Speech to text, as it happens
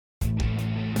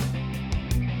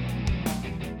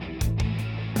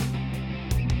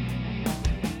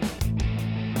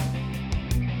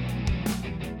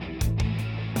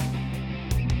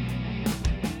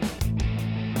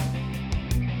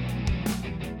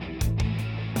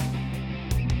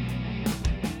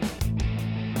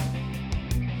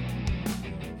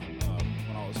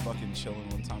chilling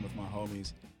one time with my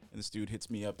homies, and this dude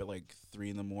hits me up at like 3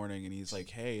 in the morning, and he's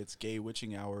like, "Hey, it's gay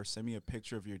witching hour. Send me a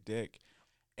picture of your dick."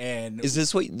 And is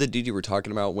this what the dude you were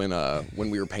talking about when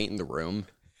we were painting the room?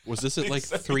 Was this at like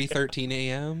 3:13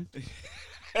 a.m.?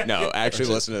 No, actually,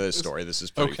 listen to this story. This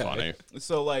is pretty funny.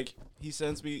 So like he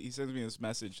sends me this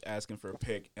message asking for a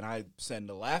pic, and I send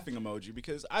a laughing emoji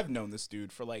because I've known this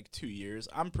dude for like 2 years.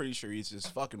 I'm pretty sure he's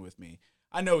just fucking with me.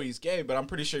 I know he's gay, but I'm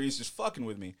pretty sure he's just fucking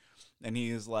with me. And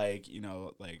he is like, you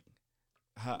know, like,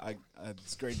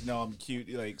 it's great to know I'm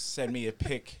cute. Like, send me a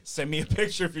pic. Send me a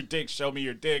picture of your dick. Show me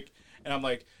your dick. And I'm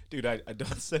like, dude, I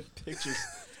don't send pictures.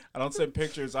 I don't send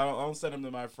pictures. I don't send them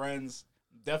to my friends.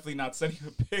 Definitely not sending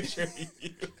a picture of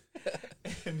you.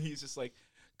 And he's just like,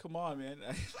 come on, man.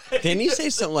 Didn't he say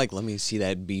something like, let me see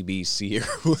that BBC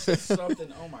or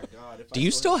something? Oh, my God. Do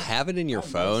you still have it in your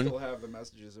phone? I still have the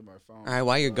messages in my phone. All right,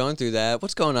 while you're going through that,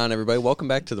 what's going on, everybody? Welcome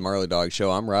back to the Marley Dog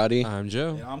Show. I'm Roddy. I'm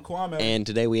Joe. And I'm Quame. And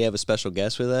today we have a special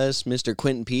guest with us, Mr.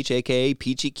 Quentin Peach, a.k.a.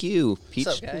 Peachy Q. Peach,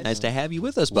 what's up, guys? nice to have you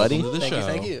with us, buddy. Welcome to the show.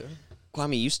 Thank you.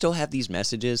 Kwame, you still have these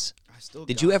messages? I still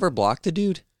Did got you ever them. block the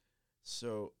dude?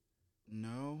 So,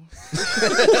 no.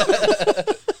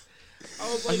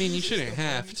 I mean, you shouldn't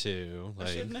have to. I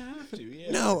Like, shouldn't have to,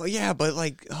 yeah. No, yeah, but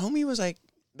like, homie was like,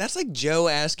 that's like Joe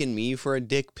asking me for a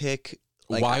dick pic.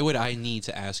 Like, why would I need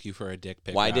to ask you for a dick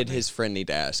pic? Why did Rodney? his friend need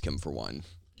to ask him for one?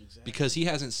 Exactly. Because he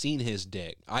hasn't seen his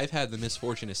dick. I've had the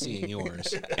misfortune of seeing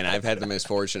yours. And I've had the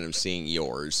misfortune of seeing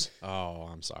yours. Oh,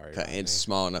 I'm sorry. Rodney. It's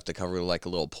small enough to cover like a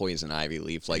little poison ivy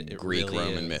leaf, like It Greek really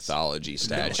Roman is. mythology It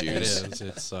statues. is.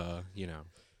 It's you know,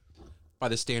 by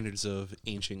the standards of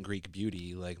ancient Greek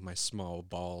beauty, like my small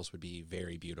balls would be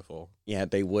very beautiful. Yeah,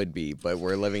 they would be, but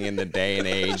we're living in the day and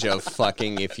age of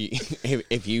fucking.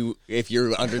 If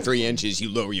you're under 3 inches,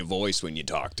 you lower your voice when you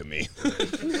talk to me.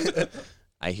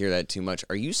 I hear that too much.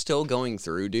 Are you still going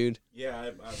through, dude? Yeah,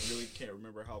 I really can't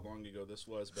remember how long ago this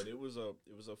was, but it was a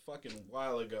fucking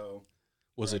while ago.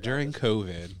 Was Right, it during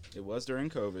COVID? It was during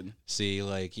COVID. See,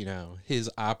 like, you know, his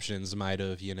options might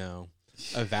have, you know,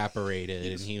 evaporated,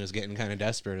 and he was getting kind of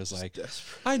desperate. It's like,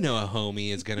 I know a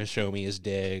homie is going to show me his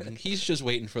dick. He's just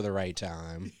waiting for the right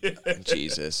time.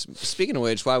 Jesus. Speaking of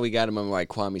which, while we got him, I'm like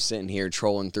Kwame sitting here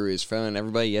trolling through his phone.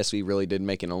 Everybody, yes, we really did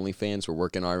make an OnlyFans. We're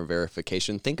working on our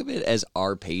verification. Think of it as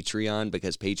our Patreon,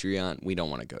 because Patreon, we don't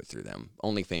want to go through them.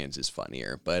 OnlyFans is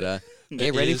funnier. But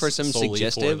get ready for some solely for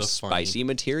suggestive, the funny. spicy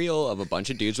material of a bunch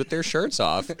of dudes with their shirts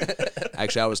off.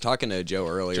 Actually, I was talking to Joe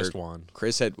earlier. Just one.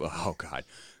 Chris had, oh, God.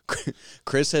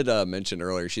 Chris had mentioned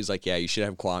earlier, she's like, yeah, you should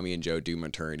have Kwame and Joe do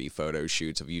maternity photo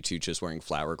shoots of you two just wearing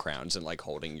flower crowns and like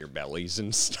holding your bellies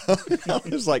and stuff. I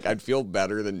was like, I'd feel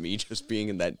better than me just being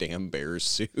in that damn bear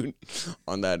suit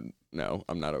on that. No,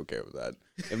 I'm not okay with that.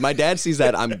 If my dad sees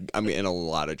that, I'm in a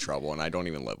lot of trouble, and I don't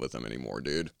even live with him anymore,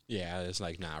 dude. Yeah, it's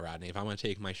like, nah, Rodney, if I'm going to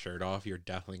take my shirt off, you're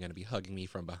definitely going to be hugging me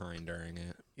from behind during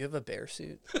it. You have a bear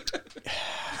suit?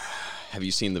 Have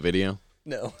you seen the video?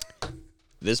 No.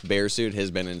 This bear suit has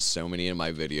been in so many of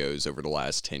my videos over the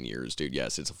last 10 years, dude.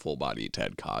 Yes, it's a full-body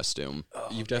Ted costume. Oh,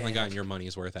 You've definitely gotten your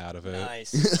money's worth out of it.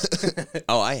 Nice.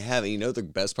 Oh, I have. And you know the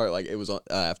best part? Like, it was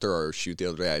after our shoot the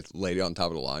other day, I laid it on top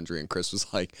of the laundry, and Chris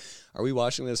was like, are we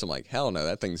washing this? I'm like, hell no,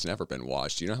 that thing's never been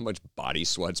washed. You know how much body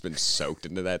sweat's been soaked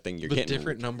into that thing? You're The getting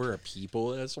different number of people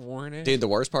that's worn it. Dude, the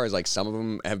worst part is, like, some of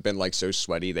them have been, like, so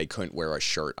sweaty they couldn't wear a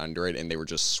shirt under it, and they were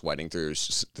just sweating through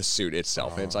the suit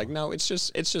itself. And it's like, no, it's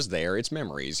just there. It's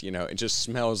memories, you know? It just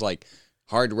smells like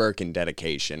hard work and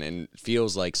dedication and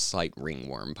feels like slight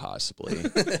ringworm, possibly.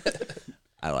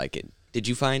 I like it. Did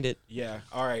you find it? Yeah,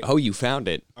 all right. Oh, you found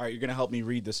it. All right, you're going to help me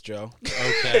read this, Joe.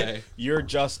 Okay. You're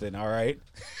Justin, all right?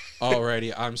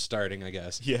 Alrighty, I'm starting, I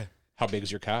guess. Yeah. How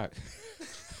big's your cock?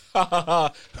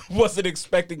 Wasn't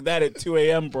expecting that at 2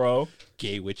 a.m., bro.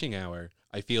 Gay witching hour.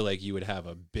 I feel like you would have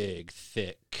a big,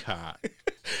 thick cock.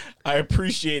 I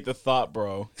appreciate the thought,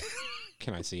 bro.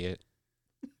 Can I see it?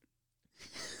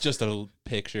 Just a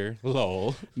picture.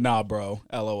 Lol. Nah, bro.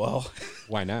 LOL.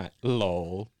 Why not?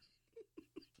 Lol.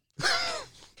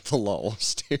 The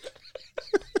lols, dude.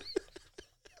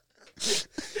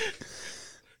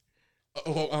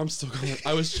 Oh, I'm still going.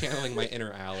 I was channeling my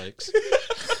inner Alex.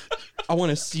 I want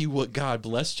to see what God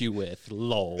blessed you with.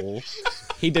 Lol.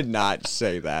 He did not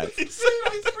say that.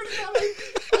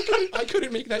 I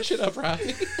couldn't make that shit up,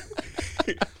 right?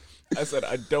 I said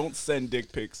I don't send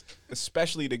dick pics,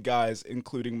 especially to guys,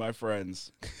 including my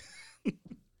friends.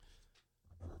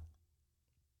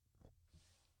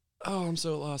 Oh, I'm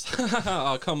so lost.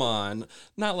 Oh, come on.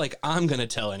 Not like I'm going to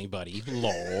tell anybody.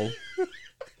 Lol.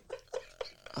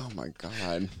 Oh my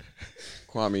god,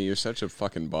 Quame, you're such a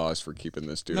fucking boss for keeping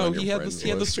this dude. No, on your he had friends he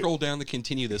had to list. scroll down to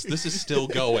continue this. This is still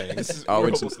going. We're it's-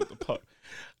 almost at the part.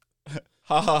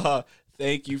 Ha ha ha.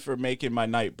 Thank you for making my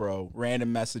night, bro.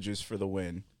 Random messages for the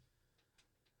win.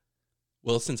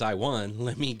 Well, since I won,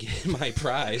 let me get my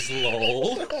prize,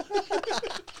 lol.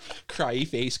 Cryy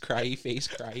face, cryy face,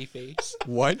 cryy face.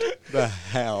 What the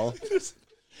hell?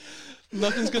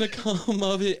 Nothing's gonna come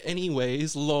of it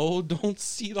anyways, lol. Don't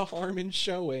see the harm in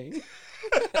showing.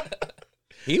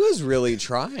 He was really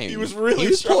trying. He was really He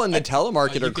was pulling the You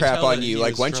telemarketer could crap tell on that you. he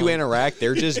Like was once you drunk. interact,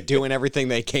 they're just doing everything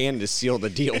they can to seal the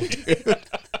deal, dude.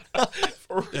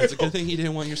 It's a good thing he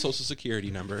didn't want your social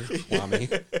security number,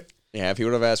 Kwame. Yeah, if he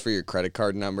would have asked for your credit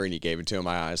card number and you gave it to him,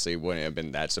 I honestly wouldn't have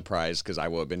been that surprised because I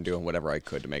would have been doing whatever I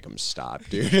could to make him stop,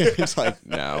 dude. It's like,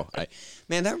 no.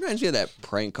 Man, that reminds me of that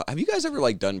prank call. Have you guys ever,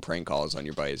 like, done prank calls on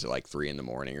your buddies at, like, 3 in the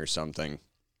morning or something?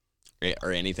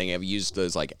 Or anything? Have you used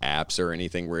those, like, apps or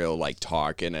anything where it'll, like,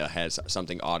 talk and it has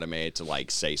something automated to, like,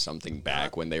 say something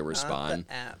back when they respond? Not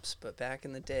the apps, but back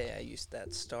in the day, I used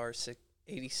that star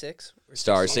 86 or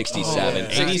Star 60? 67.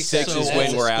 Oh, 86 is so when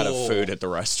old we're out of school. food at the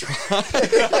restaurant.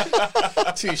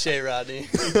 Touche, Rodney.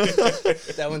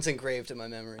 That one's engraved in my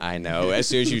memory. I know. As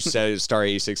soon as you said Star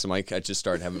 86, I'm like, I just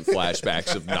started having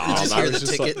flashbacks of Nom. just I hear was the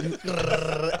just like,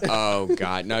 ticket. oh,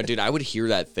 God. No, dude, I would hear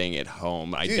that thing at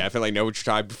home. I definitely know what you're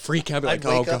talking about. Freak out. Be I'd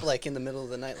like, wake oh, up God. like in the middle of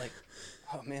the night, like,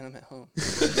 oh man, I'm at home.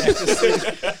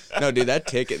 No, dude, that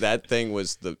ticket, that thing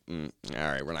was the. All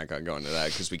right, we're not going to go into that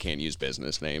because we can't use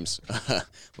business names.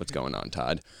 What's going on,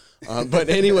 Todd? But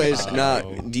anyways,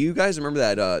 do you guys remember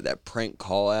that prank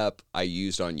call app I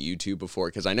used on YouTube before?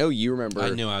 Because I know you remember. I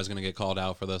knew I was gonna get called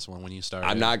out for this one when you started.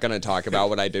 I'm not going to talk about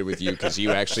what I did with you because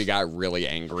you actually got really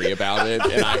angry about it.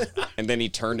 And then he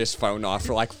turned his phone off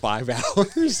for like 5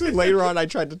 hours. And later on, I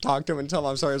tried to talk to him and tell him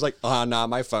I'm sorry. I was like, oh, nah,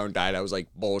 my phone died. I was like,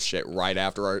 bullshit, right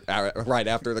after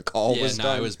the call Yeah, was no,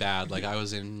 done. it was bad. Like I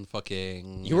was in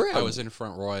fucking. You were I at- was in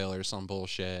Front Royal or some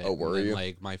bullshit. Oh, were and then, you?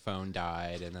 Like my phone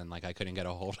died, and then like I couldn't get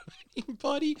a hold of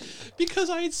anybody because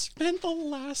I had spent the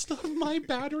last of my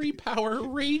battery power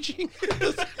raging at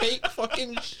this fake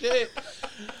fucking shit.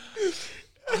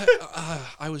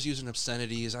 I was using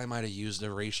obscenities. I might have used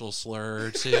a racial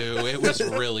slur too. It was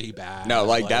really bad. No,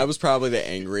 like that was probably the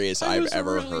angriest I I've was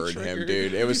ever really heard triggered. him,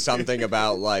 dude. It was something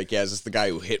about like, yeah, is this the guy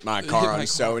who hit my car Hit my on car.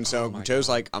 so and so? Oh my Joe's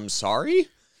God. like, I'm sorry.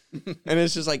 And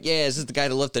it's just like, yeah, is this the guy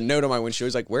that left a note on my windshield?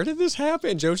 He's like, where did this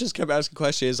happen? Joe just kept asking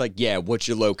questions. Like, yeah, what's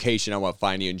your location? I want to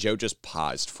find you. And Joe just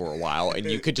paused for a while, and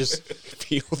you could just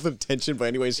feel the tension. But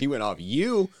anyways, he went off.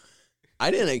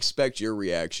 I didn't expect your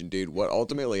reaction, dude. What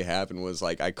ultimately happened was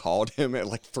like I called him at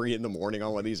like 3 in the morning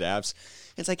on one of these apps.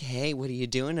 It's like, hey, what are you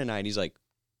doing tonight? He's like,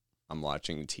 I'm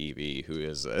watching TV. Who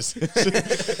is this?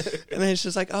 And then it's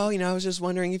just like, oh, I was just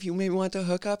wondering if you maybe want to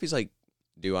hook up. He's like,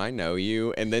 do I know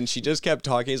you? And then she just kept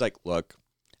talking. He's like, look,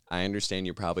 I understand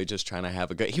you're probably just trying to have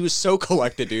a good. He was so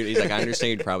collected, dude. He's like, I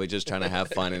understand you're probably just trying to have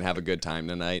fun and have a good time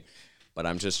tonight. But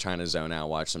I'm just trying to zone out,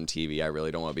 watch some TV. I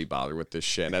really don't want to be bothered with this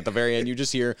shit. And at the very end, you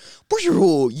just hear,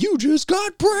 you just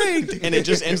got pranked. And it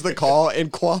just ends the call.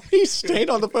 And Kwame stayed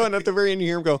on the phone. At the very end, you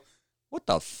hear him go, what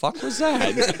the fuck was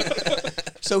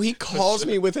that? So he calls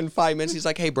me within 5 minutes. He's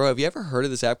like, hey, bro, have you ever heard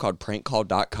of this app called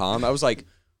prankcall.com? I was like,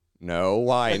 no,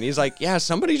 why? And he's like, yeah,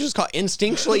 somebody just called.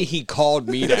 Instinctually, he called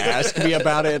me to ask me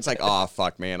about it. It's like, oh,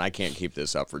 fuck, man, I can't keep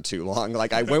this up for too long.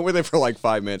 Like, I went with it for like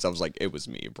 5 minutes. I was like, it was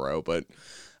me, bro. But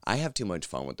I have too much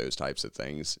fun with those types of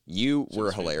things. You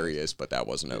were hilarious, but that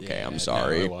wasn't okay. Yeah, I'm no,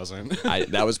 sorry. it wasn't.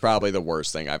 That was probably the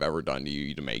worst thing I've ever done to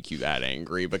you to make you that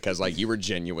angry because, like, you were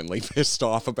genuinely pissed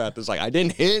off about this. Like, I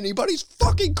didn't hit anybody's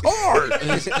fucking car.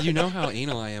 You know how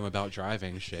anal I am about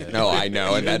driving shit. No, I know,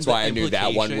 and Even that's the why I knew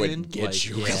that one implication, would get like,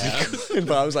 you yeah. really good.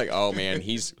 But I was like, oh man,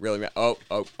 he's really mad.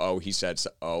 Oh, he said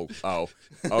so.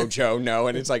 Oh, Joe, no.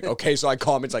 And it's like, okay, so I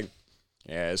call him. It's like,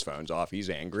 yeah, his phone's off.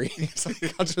 He's angry. It's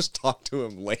like, I'll just talk to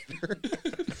him later.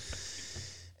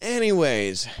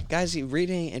 Anyways, guys, you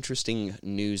read any interesting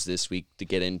news this week to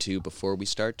get into before we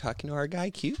start talking to our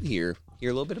guy Q here? Hear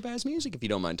a little bit of his music if you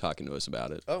don't mind talking to us about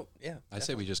it. Oh, yeah. I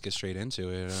say we just get straight into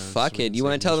it. Fuck so we it. can You save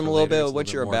wanna tell news them for a little later. bit It's of what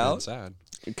bit you're more than about? sad.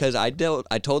 Because I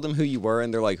told them who you were,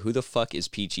 and they're like, who the fuck is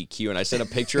Peachy Q? And I sent a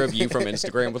picture of you from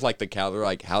Instagram with like the cow. They're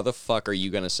like, how the fuck are you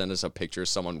going to send us a picture of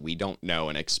someone we don't know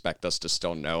and expect us to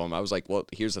still know him? I was like, well,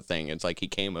 here's the thing. It's like he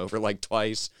came over like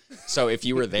twice. So if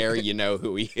you were there, you know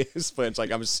who he is. But it's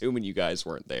like, I'm assuming you guys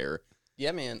weren't there.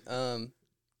 Yeah, man.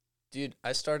 Dude,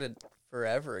 I started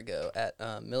forever ago at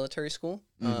military school.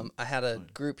 I had a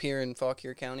group here in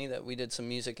Fauquier County that we did some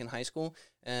music in high school,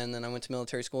 and then I went to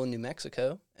military school in New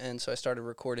Mexico, and so I started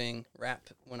recording rap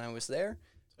when I was there.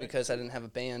 because I didn't have a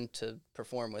band to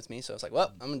perform with me. So I was like,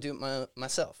 well, I'm gonna do it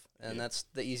myself, and that's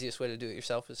the easiest way to do it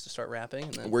yourself is to start rapping.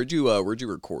 And then Where'd you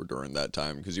record during that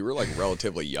time? Because you were like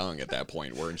relatively young at that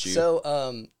point, weren't you?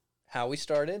 So how we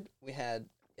started, we had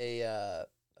a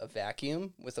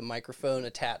vacuum with a microphone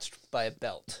attached by a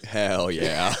belt. Hell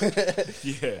yeah.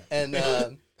 Yeah. And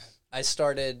I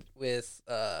started with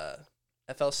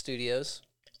FL Studios,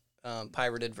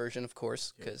 pirated version, of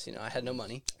course, because I had no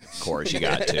money. Of course, you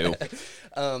got to.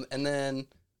 And then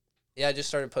I just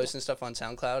started posting stuff on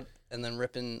SoundCloud and then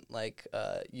ripping like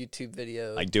YouTube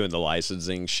videos. Like doing the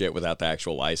licensing shit without the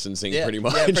actual licensing, pretty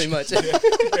much. Yeah, pretty much.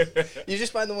 You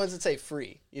just find the ones that say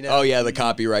free, Oh yeah, the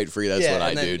copyright free. That's what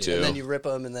I do too. And then you rip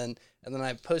them, and then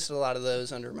I posted a lot of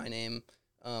those under my name.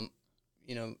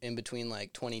 In between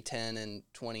like 2010 and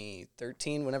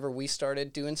 2013, whenever we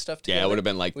started doing stuff together. Yeah, it would have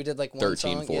been like we did like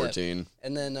 13, 14.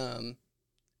 Yeah.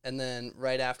 And then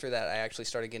right after that, I actually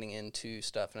started getting into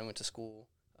stuff, and I went to school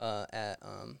at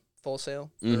Full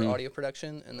Sail for audio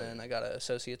production, and then I got an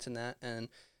associate's in that, and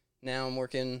now I'm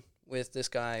working with this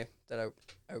guy that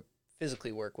I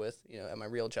physically work with, at my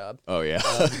real job. Oh yeah.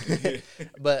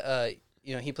 But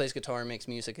he plays guitar and makes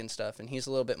music and stuff, and he's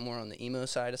a little bit more on the emo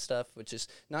side of stuff, which is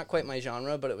not quite my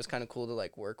genre, but it was kind of cool to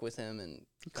like work with him and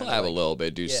collab a little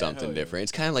bit, do something different.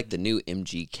 It's kind of like the new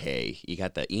MGK. You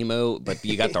got the emo, but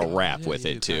you got the rap with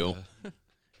it too.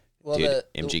 Well, dude,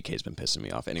 MGK's been pissing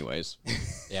me off. Anyways.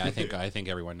 Yeah, I think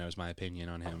everyone knows my opinion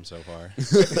on him so far.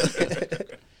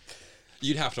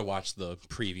 You'd have to watch the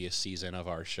previous season of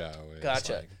our show.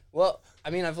 Gotcha. Well,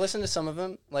 I mean, I've listened to some of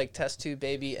them, like Test Tube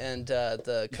Baby and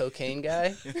the Cocaine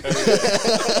Guy.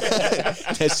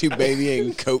 Test Tube Baby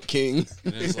and Coke King.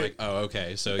 And it's like, oh,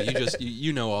 okay. So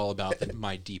you know all about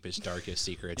my deepest, darkest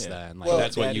secrets then. Like, well,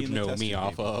 that's what you know me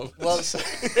off of. Well,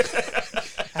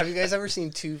 have you guys ever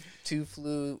seen Two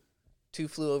Flew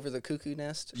Over the Cuckoo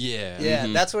Nest? Yeah. Yeah,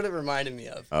 that's what it reminded me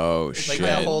of. Oh, shit. Like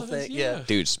that whole thing, yeah.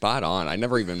 Dude, spot on. I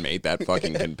never even made that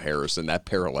fucking comparison. That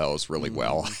parallels really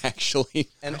well, actually.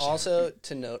 And also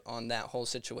to note on that whole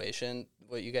situation,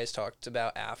 what you guys talked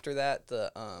about after that,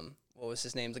 the what was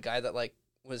his name? The guy that like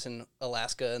was in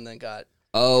Alaska and then got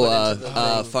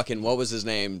fucking what was his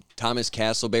name? Thomas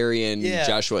Castleberry and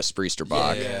Joshua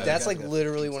Spreesterbach. Yeah. That's like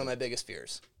literally one of my biggest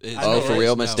fears. For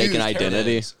real, mistaken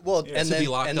identity. Well, and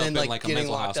then like getting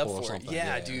a locked up or for it. something.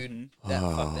 Yeah, dude.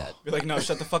 Fuck that. Be like, no,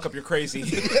 shut the fuck up, you're crazy.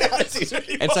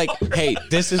 It's like, hey,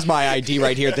 this is my ID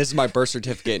right here. This is my birth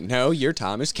certificate. No, you're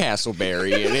Thomas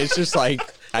Castleberry, and it's just like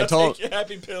I told. Take your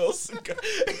happy pills.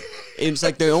 It's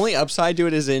like the only upside to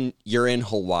it is you're in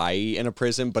Hawaii in a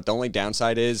prison, but the only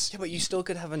downside is but you still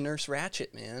could have a Nurse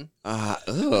Ratched, man.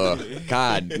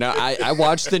 God, no. I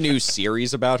watched the new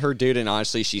series about her, dude, and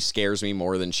honestly, she scares me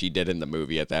more than she did in the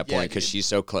movie at that point because she's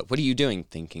so close. What are you doing?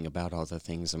 Thinking about all the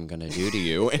things I'm gonna do to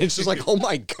you, and it's just like, oh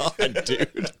my god,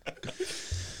 dude.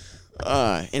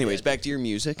 Anyways, back to your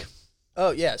music.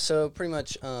 Oh, yeah. So pretty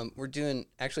much we're doing,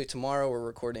 actually tomorrow we're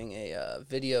recording a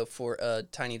video for a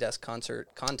Tiny Desk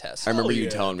concert contest. I remember you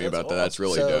telling me about that. That's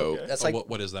really dope. That's like,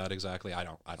 what is that exactly? I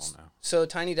don't know. So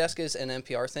Tiny Desk is an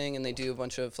NPR thing, and they do a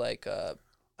bunch of like,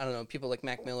 I don't know, people like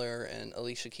Mac Miller and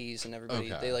Alicia Keys and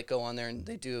everybody. They like go on there and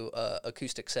they do a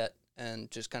acoustic set and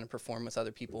just kind of perform with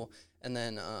other people. And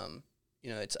then,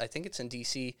 I think it's in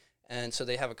DC. And so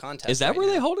they have a contest. Is that where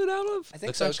they hold it out of? I think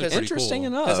That's so. actually Interesting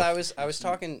enough. Because I was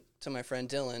talking to my friend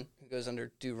Dylan, who goes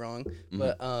under Do Wrong,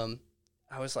 but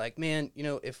I was like, man,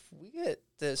 if we get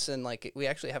this and like we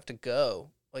actually have to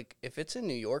go, like if it's in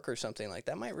New York or something, like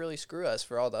that might really screw us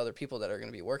for all the other people that are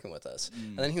going to be working with us.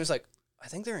 And then he was like, I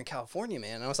think they're in California,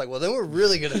 man. And I was like, well, then we're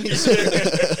really going to be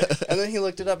And then he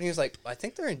looked it up and he was like, I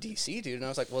think they're in DC, dude. And I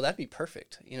was like, well, that'd be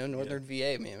perfect. Northern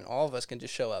VA, man. All of us can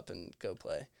just show up and go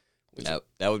play. That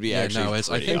would be actually. No, I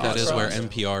think awesome. that is where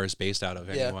NPR is based out of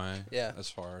anyway. Yeah. As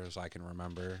far as I can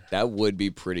remember. That would be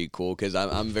pretty cool because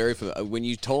I'm very familiar. When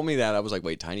you told me that, I was like,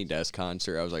 wait, Tiny Desk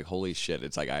concert? I was like, holy shit!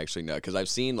 It's like I actually know because I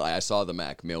saw the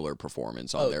Mac Miller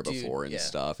performance on there before and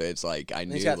stuff. It's like I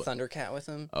knew. He's got Thundercat with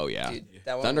him. Oh yeah, dude,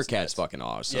 that one Thundercat's fucking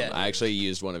awesome. Yeah, I actually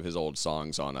used one of his old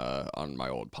songs on my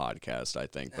old podcast, I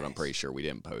think, but I'm pretty sure we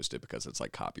didn't post it because it's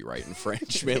like copyright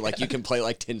infringement. Like you can play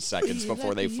like 10 seconds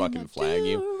before they fucking flag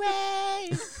you.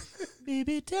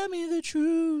 Baby, tell me the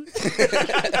truth.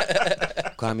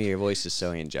 Quame, your voice is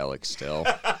so angelic still.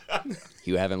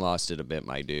 You haven't lost it a bit,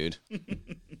 my dude. But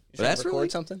that's record really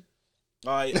something.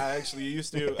 I actually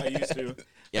used to.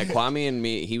 Yeah, Quame and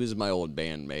me, he was my old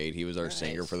bandmate. He was our Nice.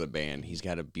 singer for the band. He's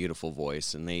got a beautiful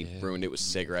voice, and they ruined it with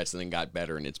cigarettes and then got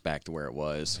better, and it's back to where it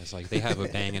was. It's like they have a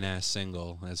banging ass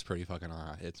single. That's pretty fucking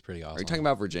it's pretty awesome. Are you talking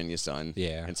about Virginia Sun?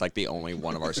 Yeah. It's like the only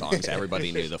one of our songs.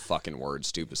 Everybody knew the fucking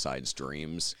words to besides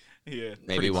Dreams. Yeah.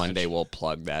 Maybe one day we'll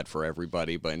plug that for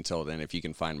everybody, but until then, if you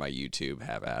can find my YouTube,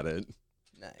 have at it.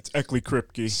 Nice. Eckley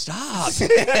Kripke. Stop!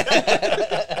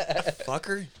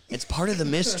 Fucker. It's part of the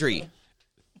mystery.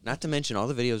 Not to mention, all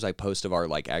the videos I post of our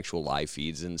like actual live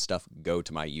feeds and stuff go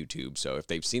to my YouTube. So if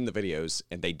they've seen the videos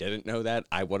and they didn't know that,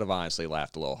 I would have honestly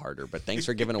laughed a little harder. But thanks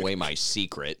for giving away my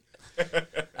secret.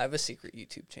 I have a secret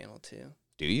YouTube channel too.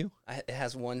 Do you? It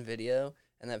has one video,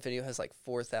 and that video has like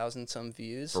 4,000 some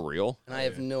views. For real? And I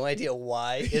have no idea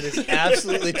why. It is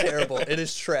absolutely terrible. It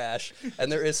is trash,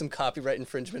 and there is some copyright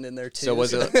infringement in there too. So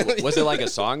was it like a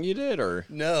song you did, or?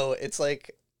 No, it's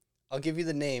like, I'll give you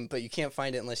the name, but you can't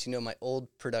find it unless you know my old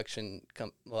production.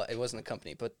 Well, it wasn't a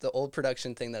company, but the old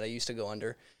production thing that I used to go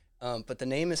under. But the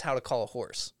name is How to Call a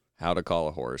Horse. How to Call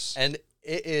a Horse. And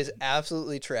it is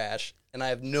absolutely trash. And I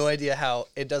have no idea how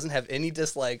it doesn't have any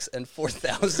dislikes and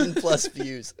 4,000 plus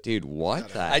views. Dude, what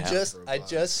the I hell?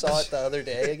 just saw it the other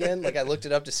day again. Like I looked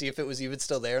it up to see if it was even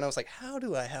still there, and I was like, "How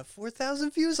do I have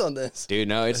 4,000 views on this?" Dude,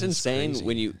 no, it's insane crazy.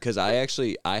 when you, because I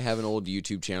have an old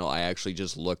YouTube channel I actually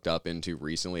just looked up into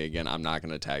recently. Again, I'm not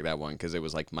going to tag that one because it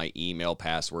was like my email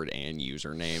password and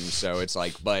username. So it's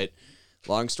like, but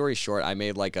long story short, I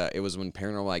made like it was when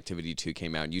Paranormal Activity 2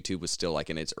 came out, and YouTube was still like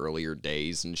in its earlier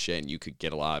days and shit, and you could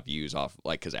get a lot of views off,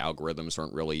 like, because algorithms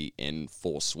weren't really in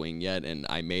full swing yet, and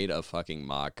I made a fucking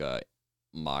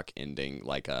mock ending,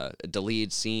 like a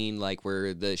deleted scene, like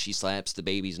where she slaps the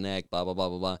baby's neck, blah, blah, blah,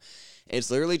 blah, blah. It's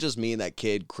literally just me and that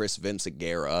kid, Chris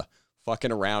Vincegara,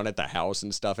 fucking around at the house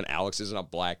and stuff, and Alex is in a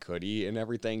black hoodie and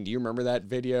everything. Do you remember that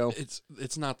video?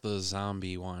 It's not the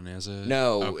zombie one, is it?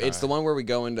 No, Okay. it's the one where we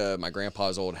go into my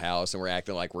grandpa's old house and we're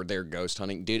acting like we're there ghost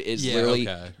hunting. Dude, it's Yeah, literally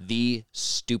okay. the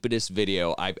stupidest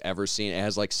video I've ever seen. It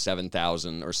has like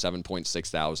 7,000 or 7.6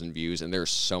 thousand views, and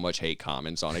there's so much hate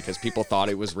comments on it because people thought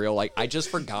it was real. Like, I just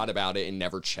forgot about it and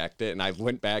never checked it, and I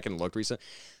went back and looked recently.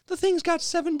 The thing's got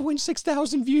 7.6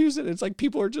 thousand views, and it's like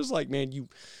people are just like, man, you...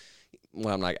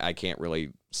 Well, I can't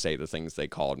really say the things they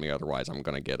called me, otherwise I'm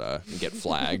gonna get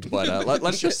flagged. But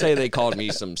let's just say they called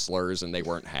me some slurs and they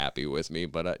weren't happy with me.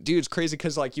 But dude, it's crazy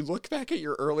because like you look back at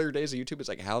your earlier days of YouTube, it's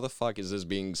like, how the fuck is this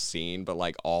being seen? But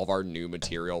like all of our new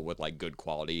material with like good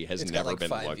quality has It's got, never like, been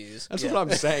 5 looked. views. That's Yeah. what I'm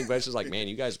saying. But it's just like, man,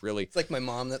 you guys really. It's like my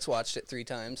mom that's watched it 3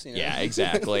 times. You know? Yeah,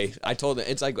 exactly. I told them,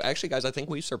 it's like, actually, guys, I think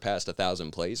we've surpassed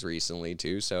 1,000 plays recently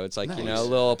too. So it's like, you know, a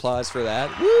little applause for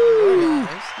that. Woo!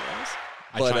 Nice.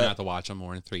 I But, try not to watch them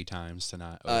more than 3 times to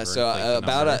not. So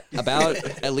about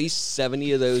at least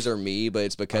 70 of those are me, but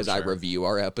it's because I review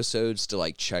our episodes to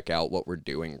like check out what we're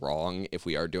doing wrong, if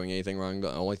we are doing anything wrong.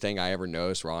 The only thing I ever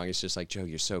notice wrong is just like, Joe,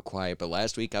 you're so quiet. But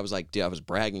last week I was like, dude, I was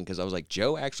bragging because I was like,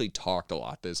 Joe actually talked a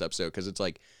lot this episode, because it's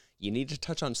like, you need to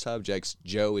touch on subjects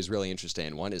Joe is really interested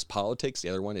in. One is politics, the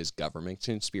other one is government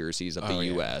conspiracies of the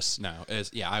U.S. No,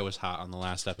 I was hot on the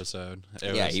last episode.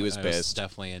 He was pissed.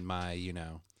 Definitely in my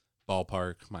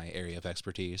ballpark, my area of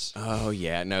expertise. Oh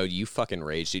yeah, no, you fucking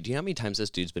rage, dude. Do you know how many times this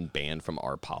dude's been banned from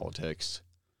our politics?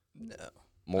 No.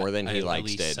 More than he At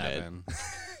likes least to admit. 7.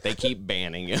 They keep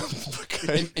banning him.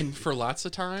 and for lots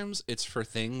of times, it's for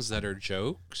things that are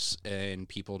jokes, and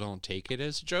people don't take it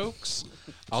as jokes.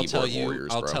 I'll tell you.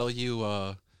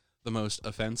 The most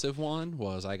offensive one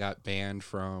was I got banned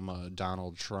from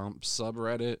Donald Trump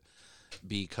subreddit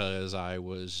because I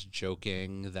was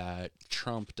joking that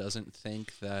Trump doesn't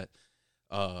think that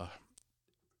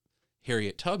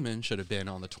Harriet Tubman should have been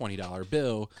on the $20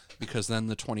 bill, because then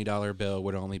the $20 bill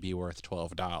would only be worth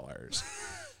 $12.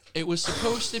 It was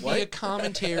supposed to be a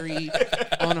commentary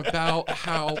on about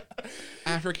how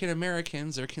African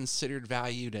Americans are considered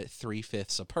valued at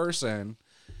 3/5 a person,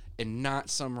 and not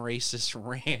some racist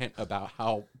rant about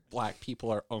how black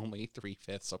people are only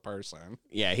 3/5 a person.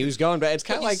 Yeah, he was going back. It's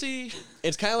kind of like see,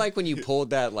 it's kind of like when you pulled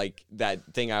that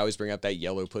thing I always bring up, that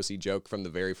yellow pussy joke from the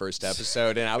very first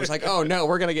episode, and I was like, oh no,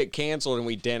 we're gonna get canceled, and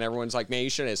we didn't. Everyone's like, man, you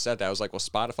shouldn't have said that. I was like, well,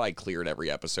 Spotify cleared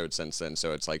every episode since then,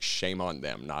 so it's like shame on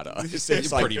them, not us.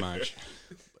 It's like, pretty much.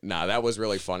 Nah, that was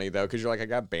really funny though, because you're like, I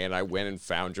got banned. I went and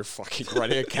found your fucking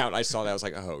Reddit account. I saw that. I was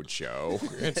like, oh, Joe.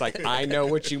 It's like, I know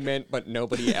what you meant, but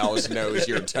nobody else knows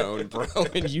your tone, bro.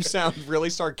 And you sound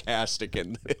really sarcastic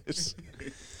in this.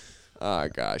 Oh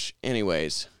gosh.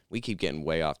 Anyways, we keep getting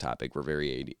way off topic. We're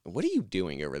very 80. What are you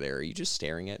doing over there? Are you just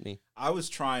staring at me? I was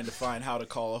trying to find how to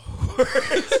call a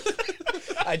horse.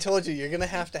 I told you, you're gonna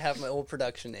have my old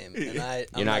production name, and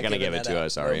You're not gonna give it to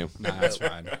us, are you? Nah, that's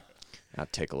fine. I'll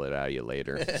tickle it out of you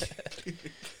later.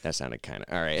 That sounded kind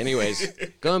of all right. Anyways,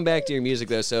 going back to your music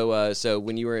though. So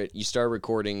when you started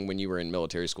recording when you were in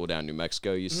military school down in New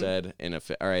Mexico, you said.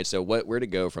 All right. So where'd it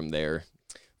go from there?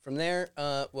 From there,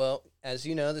 well, as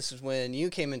you know, this is when you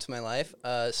came into my life.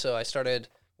 So I started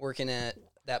working at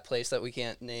that place that we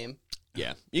can't name.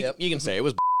 Yeah, you can say it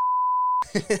was.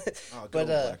 Oh, good old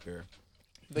Black Bear.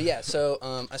 But yeah,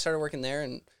 so I started working there,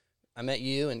 and I met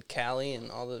you and Callie and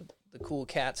all the cool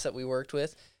cats that we worked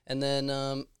with. And then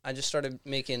I just started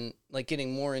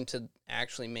getting more into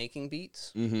actually making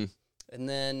beats. Mm-hmm. And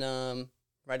then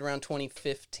right around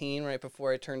 2015, right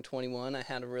before I turned 21, I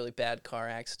had a really bad car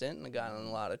accident, and I got in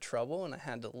a lot of trouble, and I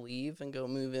had to leave and go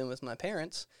move in with my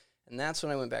parents. And that's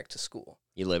when I went back to school.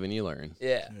 You live and you learn.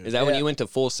 Yeah. Is that when you went to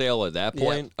Full Sail at that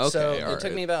point? Yeah. Okay. So all it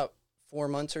took right. me about 4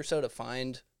 months or so to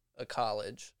find a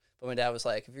college. But my dad was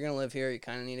like, if you're going to live here, you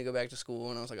kind of need to go back to school.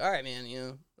 And I was like, all right, man,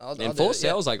 I'll do Full it.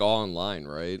 Sail's like all online,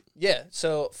 right? Yeah.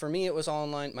 So for me, it was all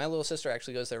online. My little sister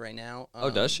actually goes there right now.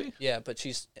 Does she? Yeah, but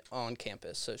she's on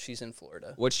campus, so she's in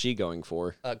Florida. What's she going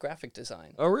for? Graphic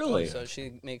design. Oh, really? So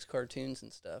she makes cartoons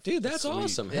and stuff. Dude, that's Sweet.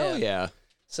 awesome. Hell yeah.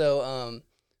 So,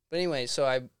 but anyway, so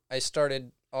I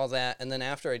started all that, and then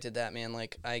after I did that, man,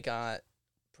 like I got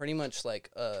pretty much like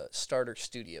a starter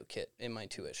studio kit in my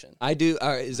tuition. I do.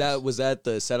 Was that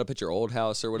the setup at your old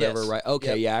house or whatever? Yes. Right. Okay.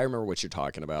 Yep. Yeah, I remember what you're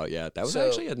talking about. Yeah, that was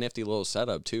actually a nifty little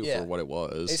setup too for what it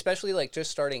was. Especially like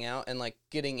just starting out and like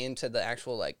getting into the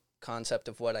actual like concept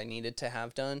of what I needed to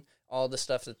have done. All the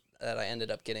stuff that I ended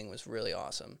up getting was really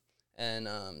awesome, and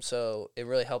so it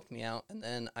really helped me out. And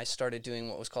then I started doing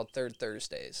what was called Third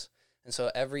Thursdays, and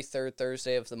so every third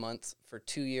Thursday of the month for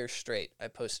 2 years straight, I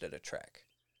posted a track.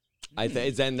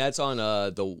 Then that's on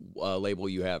the label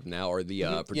you have now, or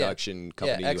the production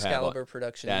company you have. Excalibur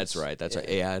Productions. That's right. That's right.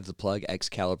 Yeah, the plug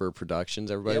Excalibur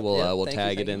Productions. Everybody, Yep, we'll thank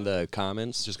tag you, it in the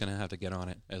comments. Just gonna have to get on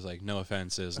it. As like, no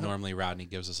offenses. Normally, Rodney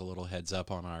gives us a little heads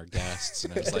up on our guests,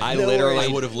 and it's like, I literally- I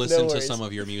would have listened to worries. some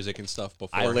of your music and stuff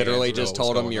before. I literally just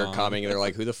told them you're coming, and they're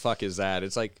like, "Who the fuck is that?"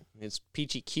 It's like, it's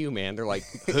Peachy Q, man. They're like,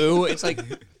 "Who?" It's like,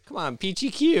 come on,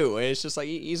 Peachy Q. And it's just like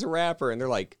he's a rapper, and they're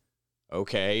like,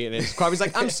 okay. And it's Quame's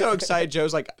like, I'm so excited.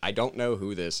 Joe's like, I don't know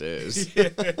who this is.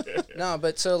 No,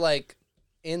 but so like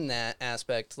in that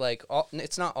aspect, like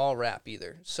it's not all rap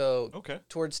either. So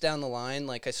towards down the line,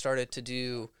 like I started to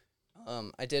do,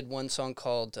 I did one song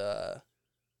called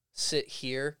 "Sit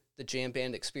Here," the jam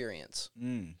band experience.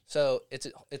 So it's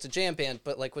a jam band,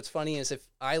 but like what's funny is if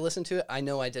I listen to it, I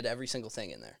know I did every single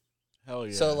thing in there. Hell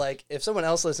yeah. So like if someone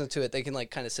else listens to it, they can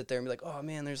like kind of sit there and be like, oh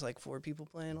man, there's like 4 people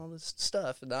playing all this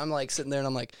stuff, and I'm like sitting there and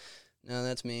I'm like, no,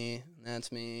 that's me.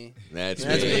 That's me.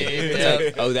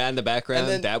 Yeah. Oh, that in the background?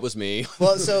 Then, that was me.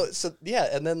 Well, so yeah,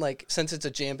 and then like since it's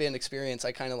a jam band experience,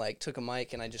 I kind of like took a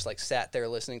mic and I just like sat there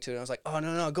listening to it. And I was like, oh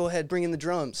no, go ahead, bring in the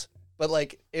drums. But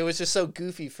like it was just so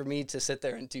goofy for me to sit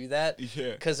there and do that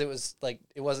because it was like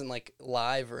it wasn't like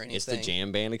live or anything. It's the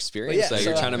jam band experience. Yeah, so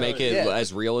you're trying to make it yeah.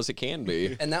 as real as it can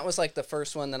be. And that was like the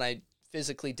first one that I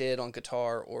physically did on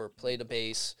guitar or played a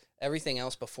bass. Everything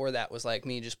else before that was like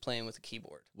me just playing with a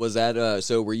keyboard. Was that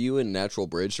so? Were you in Natural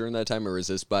Bridge during that time, or was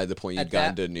this by the point you'd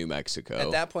gotten to New Mexico?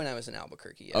 At that point, I was in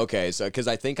Albuquerque. Yeah. Okay, so because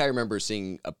I think I remember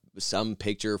seeing some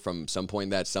picture from some point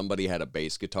that somebody had a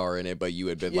bass guitar in it, but you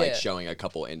had been like showing a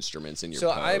couple instruments in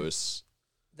your posts.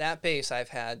 That bass I've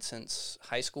had since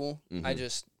high school. I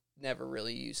just never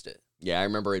really used it. Yeah, I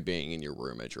remember it being in your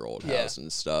room at your old house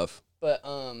and stuff. But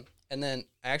and then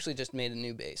I actually just made a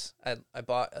new bass. I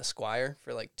bought a Squire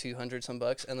for like $200 some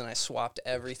bucks, and then I swapped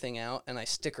everything out and I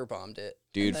sticker bombed it.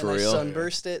 Dude, and for real? I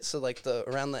sunburst it so like the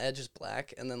around the edge is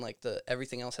black, and then like the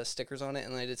everything else has stickers on it,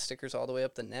 and I did stickers all the way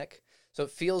up the neck. So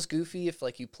it feels goofy if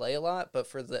like you play a lot, but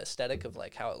for the aesthetic of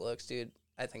like how it looks, dude,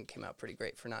 I think it came out pretty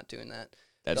great for not doing that.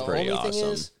 That's pretty awesome. The only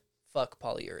thing is, fuck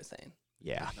polyurethane.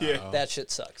 Yeah. That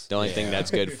shit sucks. The only thing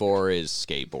that's good for is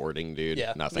skateboarding, dude.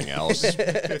 Yeah. Nothing else.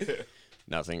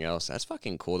 Nothing else. That's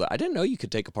fucking cool. I didn't know you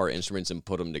could take apart instruments and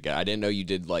put them together. I didn't know you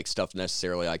did like stuff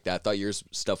necessarily like that. I thought your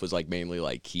stuff was like mainly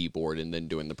like keyboard and then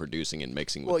doing the producing and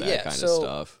mixing with that kind of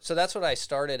stuff. So that's what I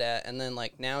started at, and then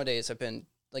like nowadays I've been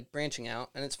like branching out,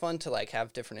 and it's fun to like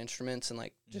have different instruments and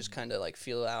like just kind of like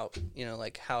feel out, you know,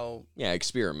 like how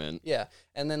experiment. Yeah.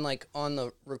 And then like on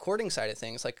the recording side of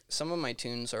things, like some of my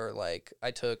tunes are like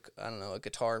I took, I don't know, a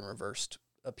guitar and reversed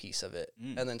a piece of it,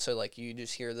 and then so like you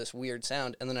just hear this weird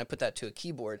sound, and then I put that to a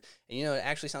keyboard, and you know it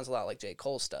actually sounds a lot like J.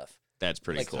 Cole stuff. That's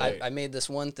pretty cool. I made this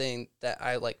one thing that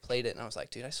I like played it, and I was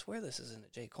like, dude, I swear this isn't a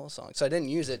J. Cole song. So I didn't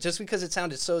use it just because it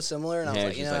sounded so similar, and I was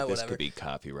like, you know, this whatever. could be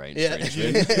copyright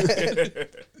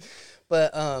infringement.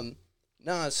 But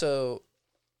no, so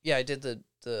yeah, I did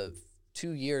the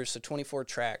 2 years, so 24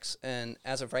 tracks. And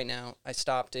as of right now, I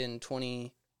stopped at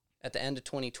the end of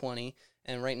 2020.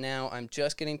 And right now, I'm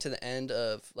just getting to the end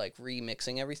of like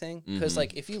remixing everything. Because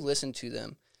like if you listen to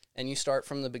them and you start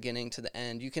from the beginning to the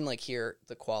end, you can like hear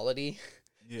the quality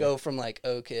go from like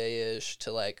okay-ish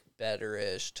to like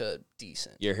better-ish to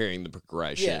decent. You're hearing the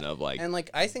progression of like, and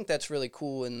like I think that's really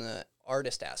cool in the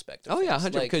artist aspect of oh yeah, things.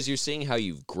 100, Like, because you're seeing how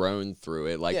you've grown through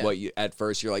it. Like what you at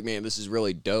first you're like, man, this is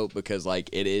really dope, because like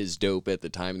it is dope at the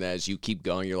time. That as you keep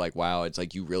going, you're like, wow, it's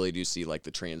like you really do see like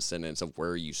the transcendence of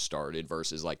where you started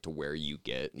versus like to where you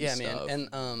get. And stuff. man.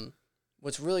 And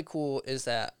what's really cool is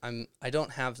that I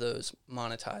don't have those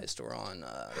monetized or on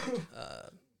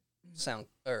sound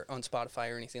or on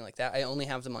Spotify or anything like that. I only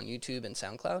have them on YouTube and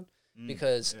SoundCloud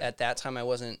because at that time I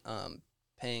wasn't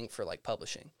paying for like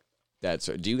publishing.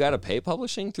 Do you got to pay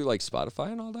publishing through like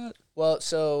Spotify and all that? Well,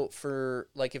 so for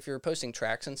like if you're posting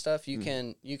tracks and stuff, you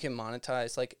can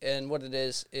monetize like, and what it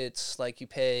is, it's like you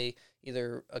pay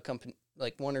either a company,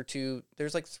 like one or two,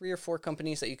 there's like 3 or 4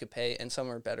 companies that you could pay, and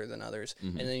some are better than others.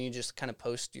 And then you just kind of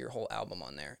post your whole album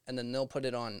on there, and then they'll put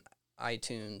it on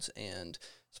iTunes and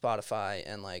Spotify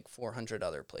and like 400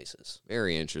 other places.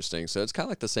 Very interesting. So it's kind of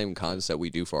like the same concept we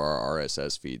do for our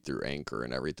RSS feed through Anchor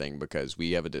and everything, because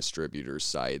we have a distributor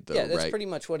site. Though, yeah, that's right? pretty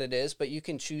much what it is, but you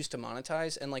can choose to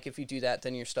monetize, and like if you do that,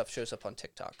 then your stuff shows up on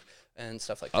TikTok and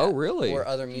stuff like that. Oh, really? Or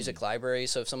other music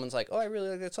libraries. So if someone's like, oh, I really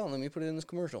like that song, let me put it in this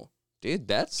commercial. Dude,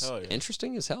 that's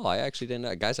interesting as hell. I actually didn't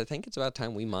know. Guys, I think it's about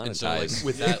time we monetize. And so, like,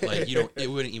 with that, like, you don't. It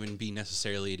wouldn't even be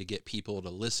necessarily to get people to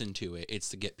listen to it. It's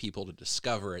to get people to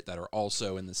discover it that are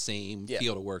also in the same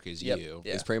field of work as you.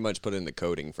 It's pretty much put in the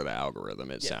coding for the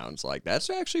algorithm. It sounds like that's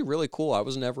actually really cool. I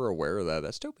was never aware of that.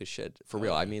 That's dope as shit. For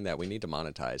real, I mean that. We need to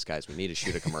monetize, guys. We need to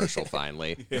shoot a commercial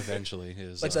finally. Eventually,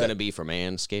 it's going to be from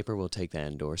Manscaper. We'll take that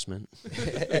endorsement.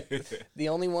 The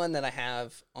only one that I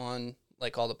have on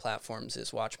like all the platforms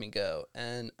is Watch Me Go,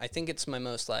 and I think it's my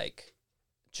most like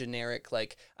generic.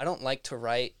 Like I don't like to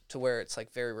write to where it's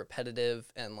like very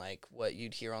repetitive and like what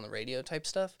you'd hear on the radio type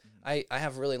stuff. I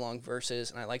have really long verses,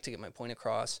 and I like to get my point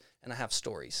across, and I have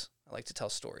stories. I like to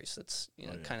tell stories. That's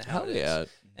kind of how it is.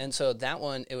 And so that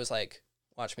one, it was like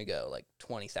Watch Me Go like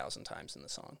 20,000 times in the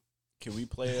song. Can we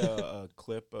play a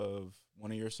clip of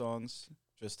one of your songs?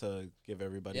 Just to give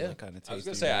everybody that kind of taste. I was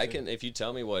going to say, I can, if you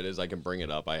tell me what it is, I can bring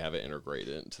it up. I have it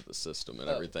integrated into the system and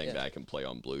everything that I can play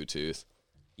on Bluetooth.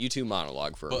 YouTube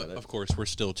monologue for a minute. Of course, we're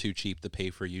still too cheap to pay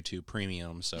for YouTube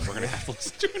Premium, so we're going to have to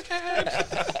listen to an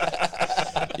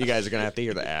ad. You guys are going to have to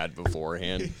hear the ad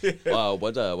beforehand.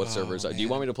 What servers? Do you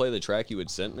want me to play the track you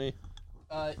had sent me?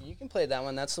 You can play that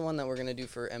one. That's the one that we're going to do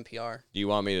for NPR. Do you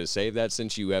want me to save that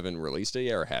since you haven't released it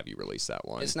yet, or have you released that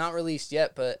one? It's not released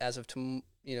yet, but as of tomorrow,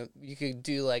 you could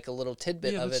do like a little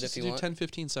tidbit of it if you want.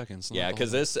 10-15 seconds. Yeah,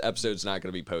 because this episode's not going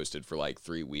to be posted for like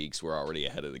 3 weeks. We're already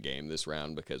ahead of the game this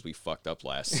round because we fucked up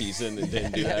last season and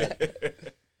didn't do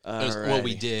that. Well,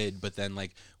 we did, but then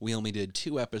like we only did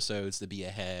 2 episodes to be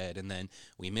ahead, and then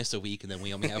we miss a week, and then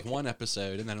we only have 1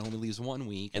 episode, and then it only leaves 1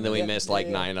 week, and then we missed like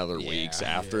 9 other weeks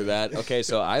after that. Okay,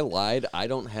 so I lied. I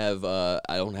don't have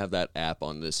that app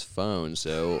on this phone.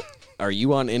 So, are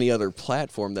you on any other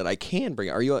platform that I can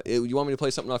bring? Are you? You want me to play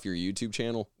something off your YouTube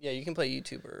channel? Yeah, you can play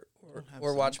YouTube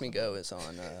or Watch Me Go is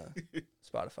on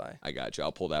Spotify. I got you.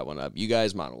 I'll pull that one up. You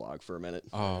guys monologue for a minute.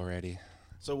 Alrighty.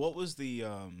 So what was the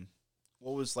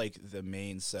what was like the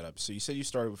main setup? So you said you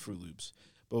started with Fruit Loops,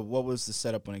 but what was the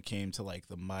setup when it came to like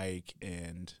the mic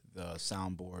and the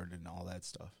soundboard and all that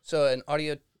stuff? So an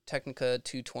Audio Technica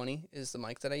 220 is the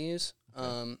mic that I use.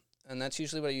 Okay. And that's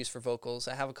usually what I use for vocals.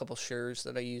 I have a couple Sures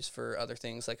that I use for other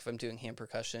things, like if I'm doing hand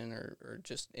percussion or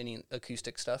just any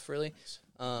acoustic stuff, really.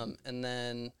 Nice. And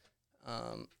then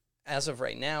as of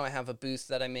right now, I have a booth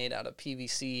that I made out of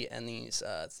PVC and these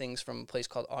things from a place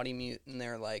called Audimute, and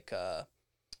they're like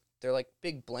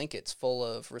big blankets full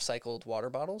of recycled water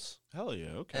bottles. Hell yeah,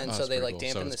 okay. And so they like cool.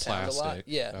 dampen the sound plastic. a lot.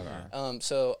 Yeah. Okay.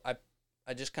 So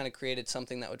I just kind of created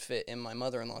something that would fit in my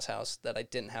mother-in-law's house that I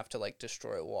didn't have to like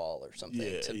destroy a wall or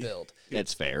something to build.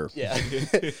 That's fair. Yeah.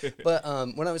 But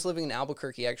when I was living in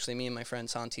Albuquerque, actually, me and my friend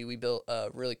Santi, we built a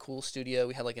really cool studio.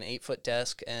 We had like an 8-foot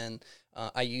desk, and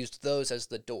I used those as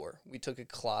the door. We took a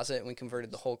closet and we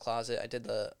converted the whole closet. I did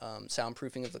the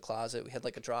soundproofing of the closet. We had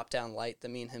like a drop-down light that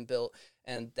me and him built,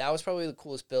 and that was probably the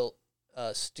coolest built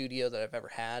studio that I've ever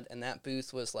had. And that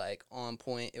booth was like on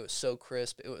point. It was so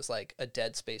crisp. It was like a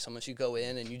dead space almost. You go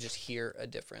in and you just hear a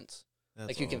difference.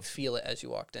 That's you can feel it as you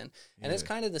walked in. Yeah. And it's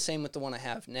kind of the same with the one I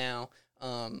have now.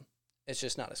 It's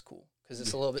just not as cool because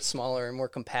it's a little bit smaller and more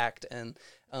compact. And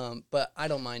but I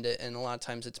don't mind it. And a lot of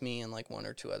times it's me and like 1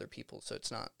 or 2 other people, so it's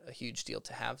not a huge deal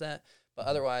to have that. But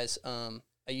otherwise,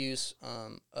 I use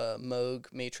a Moog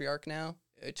Matriarch now,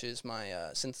 which is my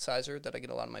synthesizer that I get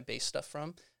a lot of my bass stuff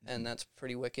from, and that's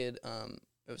pretty wicked.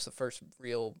 It was the first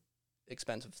real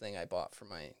expensive thing I bought for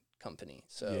my company.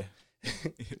 So. Yeah.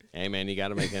 Hey man, you got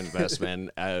to make an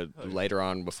investment. Later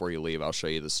on, before you leave, I'll show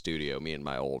you the studio me and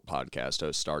my old podcast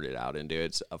host started out into.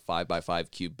 It's a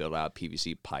 5x5 cube built out,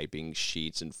 PVC piping,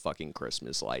 sheets, and fucking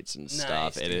Christmas lights and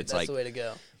stuff. Dude, And it's that's like the way to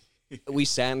go. we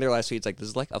sat in there last week. It's like this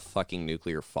is like a fucking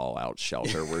nuclear fallout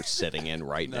shelter we're sitting in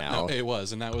right now. No, it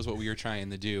was, and that was what we were trying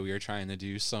to do. We were trying to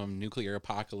do some nuclear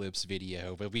apocalypse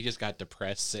video, but we just got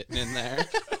depressed sitting in there.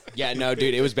 Yeah, no,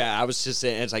 dude, it was bad. I was just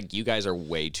saying, it's like you guys are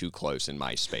way too close in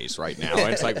my space right now.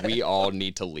 It's like we all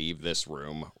need to leave this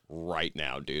room right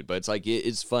now, dude. But it's like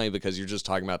it's funny because you're just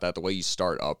talking about that the way you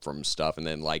start up from stuff, and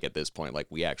then like at this point, like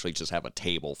we actually just have a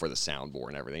table for the soundboard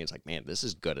and everything. It's like, man, this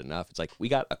is good enough. It's like we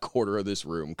got a quarter of this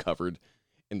room covered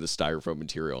in the styrofoam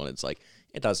material, and it's like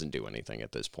it doesn't do anything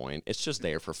at this point. It's just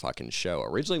there for fucking show.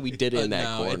 Originally, we did it in that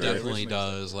no, corner. it definitely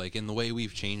does. Like in the way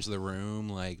we've changed the room,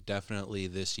 like definitely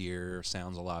this year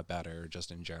sounds a lot better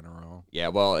just in general. Yeah,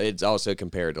 well, it's also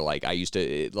compared to like I used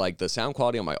to like the sound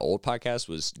quality on my old podcast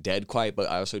was dead quiet, but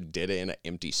I also did it in an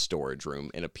empty storage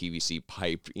room in a PVC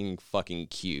piping fucking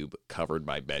cube covered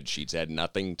by bed sheets. It had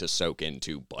nothing to soak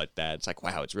into but that. It's like,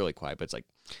 wow, it's really quiet, but it's like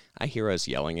I hear us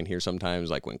yelling in here sometimes,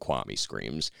 like when Quame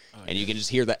screams, and you can just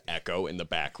hear the echo in the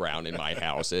background in my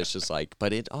house. It's just like,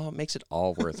 but it all makes it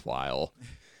all worthwhile.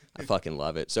 I fucking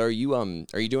love it. So are you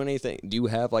doing anything? Do you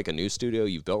have like a new studio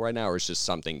you've built right now, or is just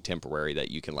something temporary that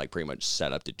you can like pretty much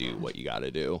set up to do what you got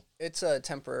to do? It's a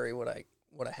temporary what I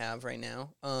have right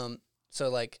now. So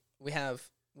like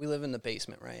we live in the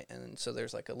basement, right? And so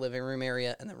there's like a living room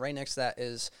area, and then right next to that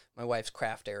is my wife's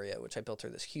craft area, which I built her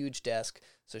this huge desk.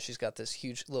 So she's got this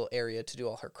huge little area to do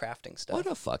all her crafting stuff. What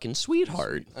a fucking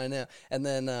sweetheart. I know. And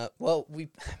then,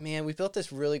 we built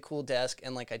this really cool desk,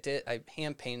 and like I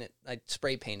hand painted, I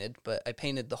spray painted, but I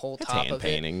painted the whole top hand of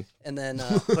painting. it. And then,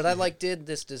 but I like did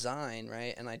this design,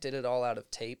 right? And I did it all out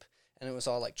of tape. And it was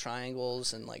all like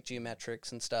triangles and like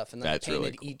geometrics and stuff. And then That's I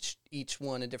painted really cool. each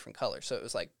one a different color. So it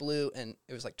was like blue, and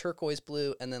it was like turquoise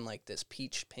blue, and then like this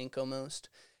peach pink almost.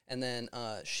 And then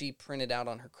she printed out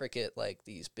on her Cricut like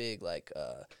these big like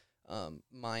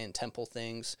Mayan temple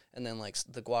things, and then like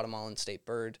the Guatemalan state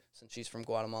bird, since she's from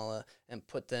Guatemala, and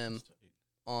put them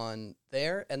on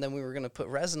there. And then we were gonna put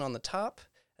resin on the top.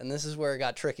 And this is where it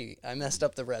got tricky. I messed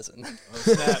up the resin. Oh,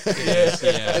 snap.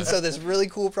 Yeah. And so this really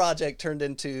cool project turned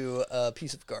into a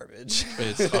piece of garbage.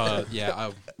 It's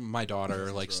my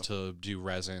daughter likes to do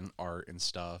resin art and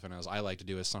stuff, and I like to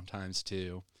do it sometimes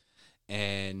too.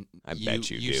 And I bet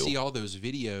you do. see all those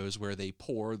videos where they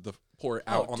pour it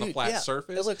out on the flat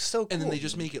surface. It looks so cool. And then they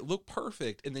just make it look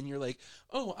perfect. And then you're like,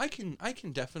 oh, I can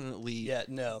definitely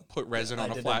put resin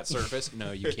on a flat surface.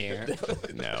 No, you can't.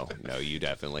 No, you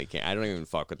definitely can't. I don't even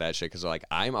fuck with that shit because like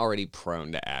I'm already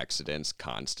prone to accidents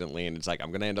constantly, and it's like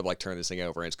I'm gonna end up like turning this thing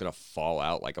over and it's gonna fall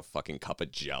out like a fucking cup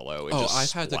of Jello. And just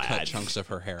I've had to cut splat. chunks of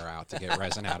her hair out to get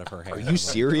resin out of her hair. Are you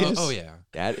serious? Oh yeah.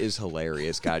 That is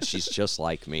hilarious. God, she's just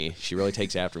like me. She really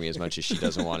takes after me as much as she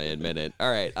doesn't want to admit it.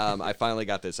 All right, I finally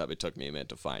got this up. It took me a minute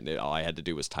to find it. All I had to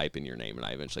do was type in your name, and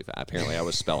I eventually found. Apparently, I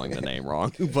was spelling the name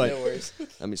wrong. But No worries.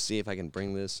 let me see if I can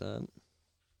bring this up.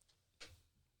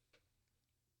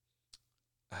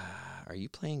 Are you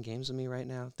playing games with me right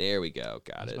now? There we go.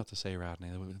 I Got was it. about to say, Rodney,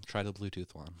 try the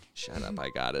Bluetooth one. Shut up. I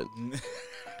got it.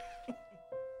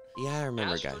 Yeah, I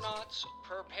remember, guys. Astronauts,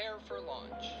 prepare for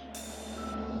launch.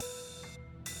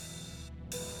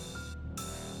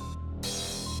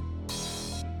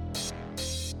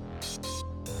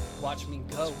 Watch me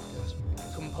go,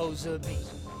 compose a beat.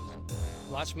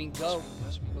 Watch me go,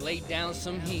 lay down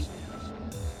some heat.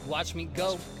 Watch me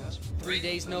go, 3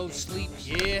 days no sleep,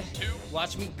 yeah.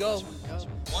 Watch me go,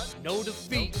 no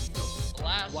defeat.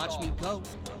 Watch me go,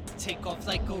 take off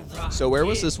like a rocket. So where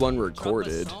was this one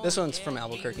recorded? This one's from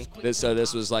Albuquerque. This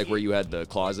was like where you had the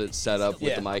closet set up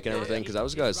with the mic and everything. Because I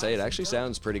was gonna say it actually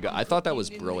sounds pretty good. I thought that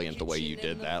was brilliant the way you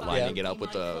did that, lining it up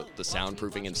with the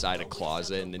soundproofing inside a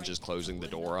closet and then just closing the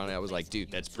door on it. I was like,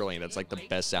 dude, that's brilliant. That's like the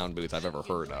best sound booth I've ever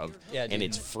heard of. Yeah, and dude.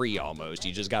 it's free almost.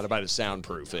 You just got to buy the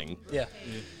soundproofing. Yeah.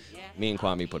 Me and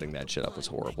Kwame putting that shit up was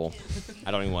horrible.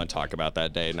 I don't even want to talk about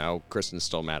that day now. Kristen's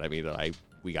still mad at me that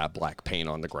we got black paint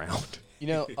on the ground. You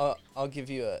know, I'll give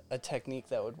you a technique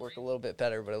that would work a little bit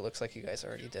better, but it looks like you guys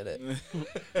already did it.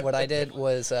 What I did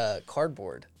was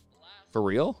cardboard. For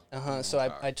real? So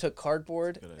I took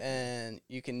cardboard, and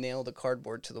you can nail the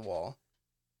cardboard to the wall,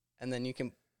 and then you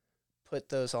can put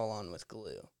those all on with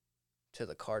glue to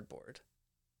the cardboard.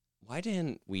 Why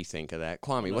didn't we think of that?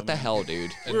 Kwame, know, what the man. hell,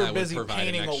 dude? And We were that would busy provide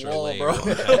an painting a extra wall, layer bro. of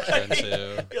protection,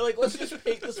 too. You're like, let's just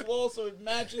paint this wall so it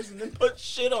matches and then put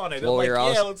shit on it. Well, I'm like, we were yeah,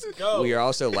 also- let's go. We were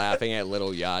also laughing at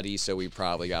Little Yachty, so we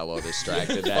probably got a little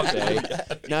distracted that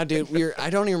day. No, dude, I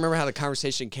don't even remember how the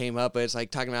conversation came up, but it's like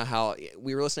talking about how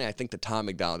we were listening, I think, to Tom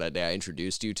McDonald that day. I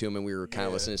introduced you to him, and we were kind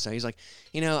of listening to stuff. He's like,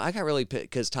 I got really pissed,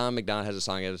 because Tom McDonald has a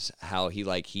song as how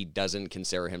he doesn't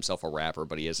consider himself a rapper,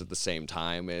 but he is at the same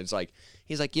time. And it's like,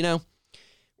 he's like,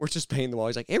 we're just painting the wall.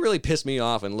 He's like, it really pissed me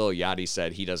off. And Lil Yachty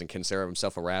said he doesn't consider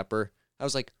himself a rapper. I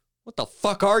was like, what the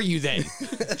fuck are you then?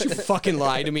 Did you fucking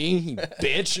lie to me, you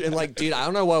bitch? And like, dude, I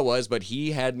don't know what it was, but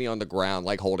he had me on the ground,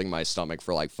 like holding my stomach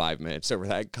for like 5 minutes over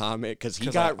that comment because he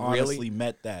got I honestly really.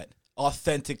 met that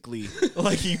authentically.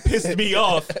 Like, he pissed me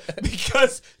off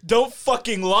because don't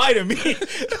fucking lie to me.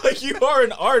 Like, you are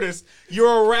an artist.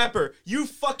 You're a rapper. You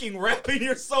fucking rap in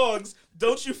your songs.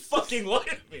 Don't you fucking lie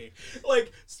to me.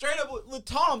 Like, straight up with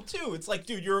Tom, too. It's like,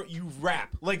 dude, you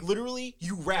rap. Like, literally,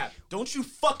 you rap. Don't you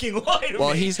fucking lie to me.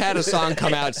 Well, he's had a song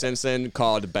come out since then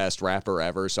called Best Rapper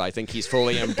Ever, so I think he's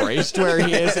fully embraced where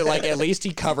he is. And like, at least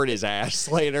he covered his ass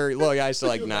later. Look, I was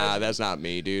like, nah, that's not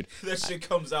me, dude. That shit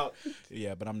comes out.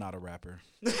 Yeah, but I'm not a rapper.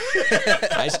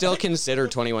 I still consider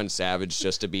 21 Savage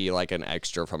just to be like an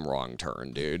extra from Wrong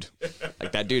Turn, dude.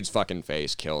 Like, that dude's fucking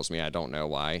face kills me. I don't know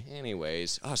why.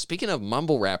 Anyways, speaking of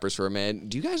mumble rappers for a minute,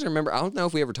 do you guys remember? I don't know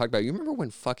if we ever talked about it. You remember when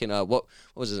fucking what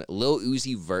was it? Lil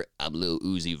Uzi Vert,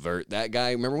 that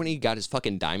guy. Remember when he got his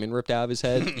fucking diamond ripped out of his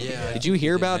head? Yeah. Did you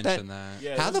hear did about that? mention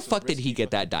Yeah, How it the was a fuck did he risky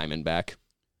get that diamond back?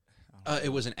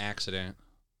 It was an accident.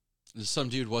 Some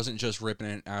dude wasn't just ripping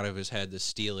it out of his head to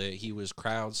steal it. He was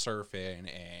crowd surfing,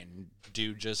 and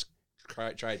dude just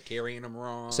tried carrying him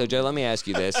wrong. So, Joe, let me ask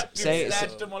you this. Dude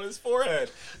snatched him on his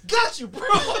forehead. Got you, bro.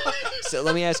 So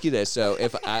let me ask you this. So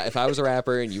if I was a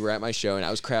rapper and you were at my show and I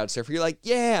was crowd surfer, you're like,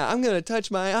 yeah, I'm going to touch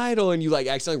my idol. And you like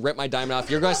accidentally rip my diamond off.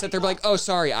 You're going to sit there and be like, oh,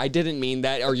 sorry, I didn't mean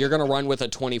that. Or you're going to run with a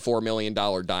 $24 million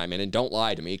diamond. And don't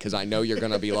lie to me because I know you're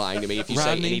going to be lying to me if you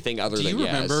Rodney, say anything other than yes. do you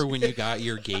remember when you got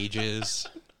your gauges?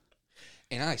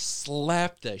 And I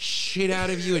slapped the shit out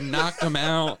of you and knocked them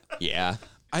out. Yeah.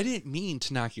 I didn't mean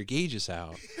to knock your gauges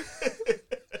out.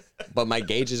 But my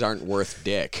gauges aren't worth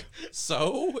dick.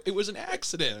 So it was an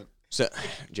accident. So,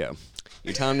 Joe,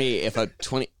 you're telling me if a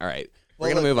 20... All right. We're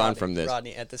Well, going to look, move on Rodney, from this.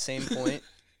 Rodney, at the same point,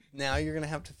 now you're going to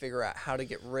have to figure out how to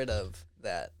get rid of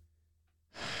that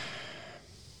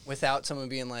without someone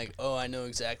being like, oh, I know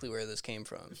exactly where this came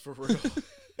from. For real.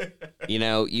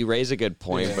 You raise a good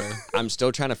point, Yeah. but I'm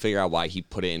still trying to figure out why he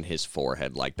put it in his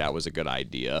forehead like that was a good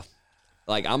idea.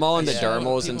 Like, I'm all into Yeah, dermals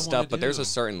what and people stuff, wanna but there's do. a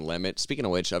certain limit. Speaking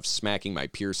of which, of smacking my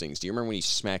piercings, do you remember when he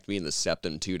smacked me in the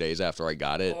septum 2 days after I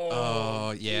got it?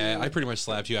 Oh, yeah. I pretty much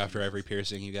slapped you after every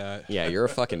piercing you got. Yeah, you're a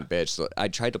fucking bitch. So I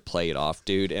tried to play it off,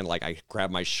 dude, and like I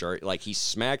grabbed my shirt. Like, he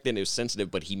smacked it and it was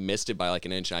sensitive, but he missed it by like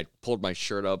an inch. And I pulled my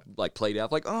shirt up, like played it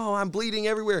off, like, oh, I'm bleeding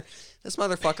everywhere. This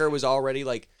motherfucker was already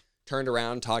like turned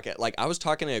around talking. Like, I was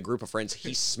talking to a group of friends.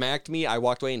 He smacked me. I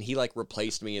walked away and he like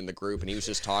replaced me in the group and he was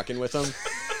just talking with them.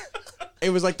 It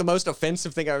was like the most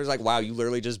offensive thing. I was like, wow, you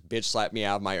literally just bitch slapped me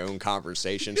out of my own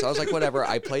conversation. So I was like, whatever.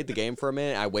 I played the game for a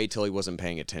minute. I wait till he wasn't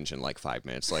paying attention like 5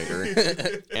 minutes later.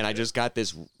 And I just got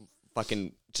this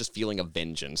fucking just feeling of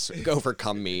vengeance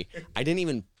overcome me. I didn't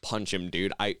even punch him,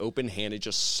 dude. I open-handed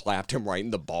just slapped him right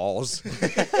in the balls.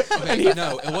 Okay,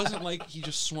 no, it wasn't like he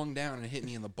just swung down and hit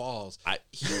me in the balls.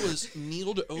 He was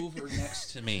kneeled over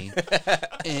next to me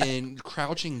and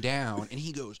crouching down, and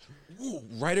he goes woo,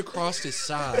 right across his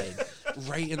side,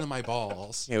 right into my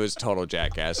balls. It was total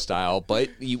jackass style, but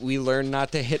we learned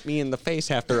not to hit me in the face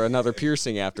after another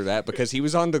piercing after that because he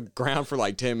was on the ground for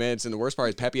like 10 minutes, and the worst part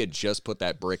is Peppy had just put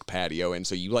that brick patio in,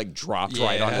 so you like dropped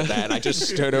right Yeah. onto that. I just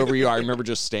stood over you. I remember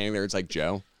just standing there. It's like,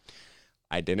 Joe,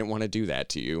 I didn't want to do that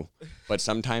to you, but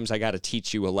sometimes I got to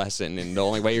teach you a lesson, and the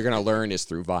only way you're going to learn is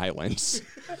through violence.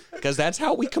 Because that's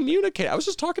how we communicate. I was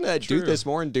just talking to that dude this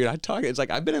morning, dude. It's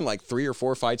like, I've been in like 3 or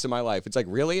 4 fights in my life. It's like,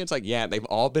 really? It's like, yeah, they've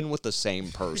all been with the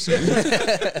same person.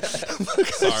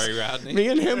 Sorry, Rodney. Me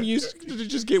and him used to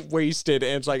just get wasted,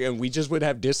 and it's like, and we just would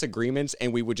have disagreements,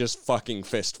 and we would just fucking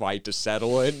fist fight to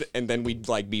settle it, and then we'd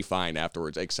like be fine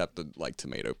afterwards, except the like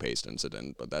tomato paste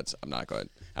incident. But I'm not going.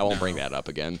 I won't bring that up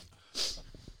again.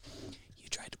 You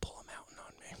tried to pull a mountain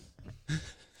on me,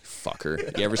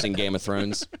 fucker. You ever seen Game of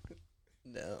Thrones?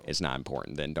 No. It's not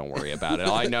important. Then don't worry about it.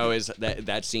 All I know is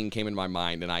that scene came in my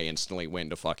mind, and I instantly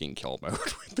went to fucking kill mode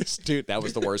with this dude. That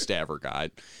was the worst I ever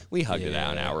got. We hugged it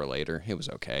out an hour later. It was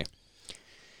okay.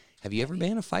 Have you ever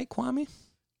been in a fight, Kwame?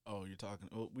 Oh, you're talking.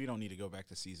 Oh, we don't need to go back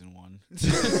to season 1.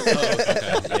 Oh,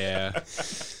 okay. Yeah.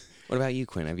 What about you,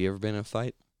 Quinn? Have you ever been in a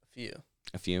fight? A few.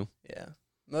 A few. Yeah.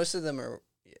 Most of them are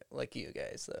like you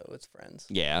guys, though. It's friends.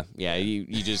 Yeah. You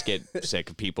just get sick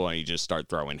of people and you just start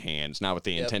throwing hands, not with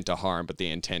the intent to harm, but the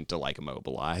intent to like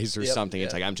immobilize or something.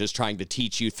 It's like, I'm just trying to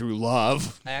teach you through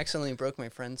love. I accidentally broke my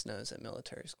friend's nose at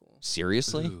military school.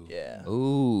 Seriously? Ooh. Yeah.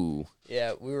 Ooh.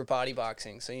 Yeah, we were body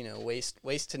boxing, so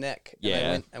waist to neck. And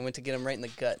Yeah. I went to get him right in the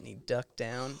gut, and he ducked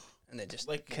down, and it just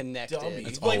Like a connected. dummy.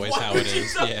 That's Like, always why how would it you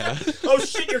is. not- Yeah. Oh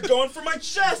shit, you're going for my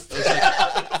chest.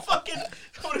 Fucking.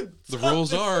 The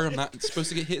rules are I'm not supposed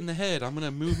to get hit in the head. I'm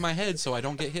gonna move my head so I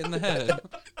don't get hit in the head.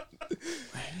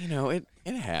 You know, it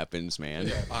happens,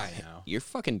 man. I know. Your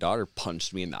fucking daughter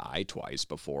punched me in the eye twice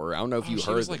before. I don't know if you She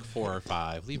heard. was like 4 or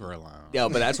 5. Leave her alone. Yeah,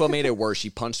 but that's what made it worse. She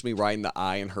punched me right in the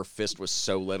eye, and her fist was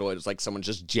so little. It was like someone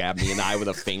just jabbed me in the eye with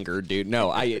a finger, dude. No,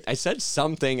 I said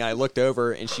something. I looked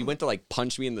over, and she went to like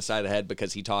punch me in the side of the head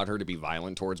because he taught her to be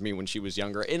violent towards me when she was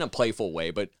younger, in a playful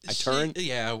way. But I turned.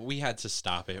 Yeah, we had to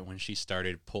stop it when she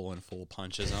started pulling full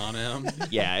punches on him.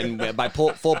 Yeah, and by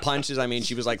full punches, I mean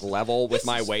she was like level with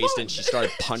my waist, and she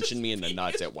started punching me in the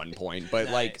nuts at one point. But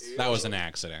like, That was an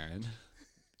accident.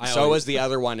 so was the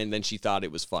other one, and then she thought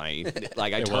it was funny.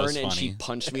 Like I It was turned and she funny.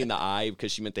 punched me in the eye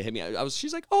because she meant to hit me.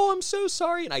 She's like, "Oh, I'm so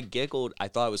sorry," and I giggled. I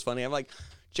thought it was funny. I'm like,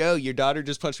 "Joe, your daughter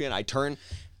just punched me," and I turned,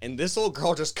 and this little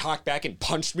girl just cocked back and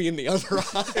punched me in the other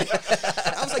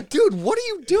eye. I was like, "Dude, what are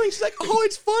you doing?" She's like, "Oh,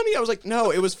 it's funny." I was like,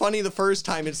 "No, it was funny the first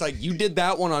time. It's like you did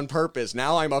that one on purpose.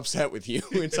 Now I'm upset with you."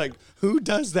 It's like, who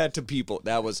does that to people?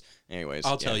 That was, anyways.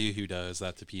 I'll tell you who does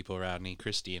that to people, Rodney.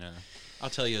 Christina. I'll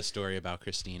tell you a story about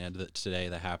Christina today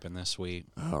that happened this week.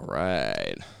 All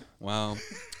right. Well,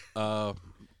 I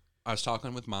was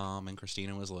talking with Mom, and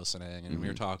Christina was listening, and we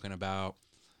were talking about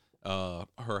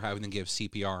her having to give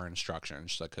CPR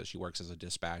instructions because she works as a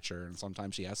dispatcher, and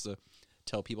sometimes she has to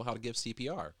tell people how to give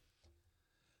CPR.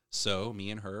 So me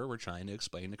and her were trying to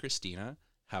explain to Christina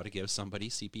how to give somebody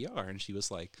CPR, and she was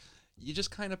like, you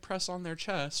just kind of press on their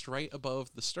chest right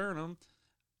above the sternum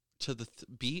to the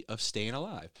beat of Staying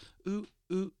Alive. Ooh,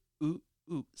 ooh, ooh,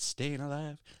 ooh, staying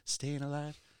alive, staying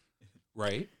alive.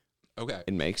 Right? Okay.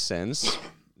 It makes sense.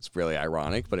 It's really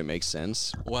ironic, but it makes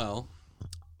sense. Well,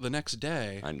 the next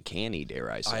day, Uncanny,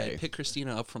 dare I I say. had picked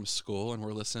Christina up from school, and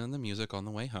we're listening to music on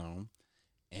the way home,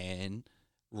 and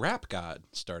Rap God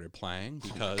started playing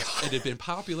because it had been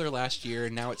popular last year,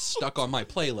 and now it's stuck on my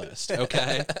playlist,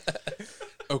 okay?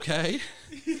 Okay?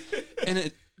 And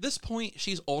at this point,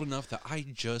 she's old enough that I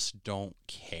just don't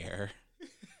care.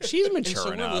 She's And mature so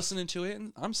we're enough. listening to it,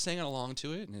 and I'm singing along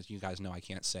to it, and as you guys know, I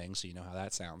can't sing, so you know how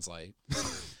that sounds like.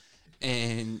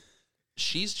 And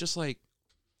she's just like,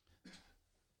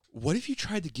 what if you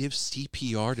tried to give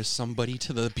CPR to somebody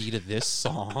to the beat of this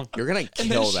song? You're gonna And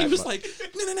kill then that. she was mu- like,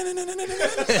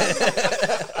 no.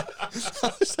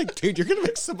 I was like, dude, you're gonna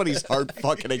make somebody's heart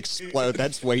fucking explode.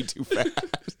 That's way too fast.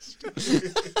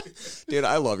 Dude,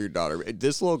 I love your daughter.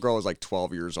 This little girl is like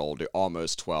 12 years old,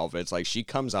 almost 12. It's like she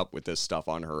comes up with this stuff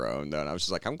on her own, though. And I was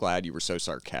just like, I'm glad you were so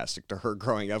sarcastic to her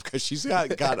growing up because she's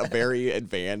got a very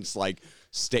advanced, like,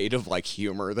 state of like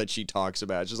humor that she talks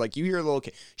about. It's just like you hear a little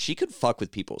kid. She could fuck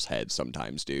with people's heads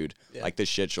sometimes, dude. Yeah. Like the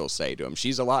shit she'll say to them.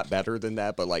 She's a lot better than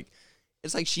that, but like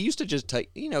it's like she used to just tell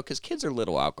because kids are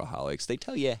little alcoholics. They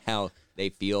tell you how they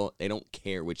feel. They don't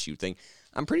care what you think.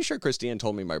 I'm pretty sure Christine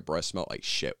told me my breath smelled like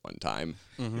shit one time.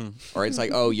 Or it's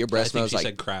like, oh, your breath I think smells she like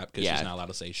said crap because she's not allowed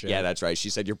to say shit. Yeah, that's right. She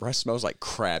said your breath smells like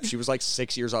crap. She was like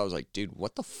 6 years old. I was like, dude,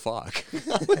 what the fuck?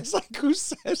 I was like, who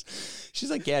says? She's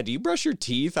like, yeah. Do you brush your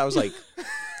teeth? I was like,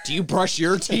 do you brush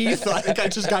your teeth? Like I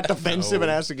just got defensive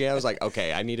and asked again. I was like,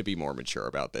 okay, I need to be more mature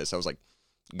about this. I was like,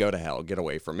 go to hell, get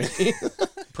away from me.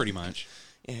 Pretty much.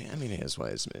 Yeah, I mean, it is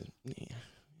what it's.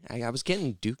 Yeah. I was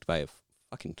getting duped by a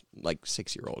fucking like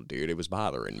 6-year-old dude. It was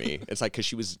bothering me. It's like because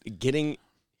she wasn't getting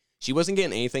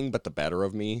anything but the better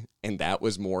of me, and that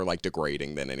was more like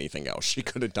degrading than anything else she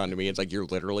could have done to me. It's like you're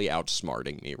literally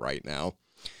outsmarting me right now.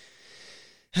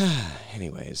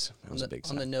 Anyways, that was a big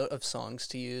On the sign. note of songs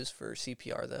to use for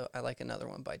CPR, though, I like Another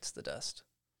One Bites the Dust.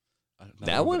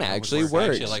 That one would actually work. I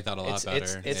works. actually like that a lot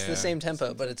better. It's Yeah. the same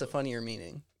tempo, but it's a funnier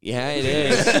meaning. Yeah, it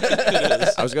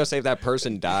is. I was gonna say if that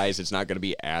person dies, it's not gonna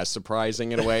be as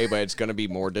surprising in a way, but it's gonna be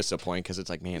more disappointing because it's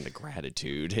like, man, the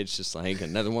gratitude. It's just like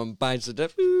another one bites the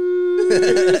dust.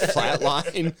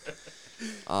 Flatline.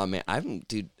 Oh man, I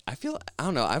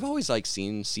don't know. I've always like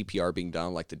seen CPR being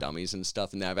done like the dummies and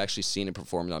stuff, and then I've actually seen it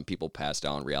performed on people passed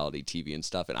out on reality TV and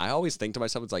stuff. And I always think to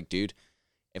myself, it's like, dude,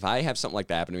 if I have something like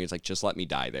that happen to me, it's like, just let me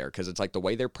die there. Because it's like the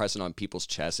way they're pressing on people's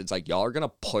chests, it's like, y'all are going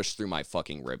to push through my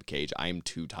fucking rib cage. I am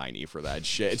too tiny for that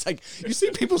shit. It's like, you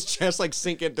see people's chests like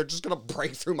sink in, they're just going to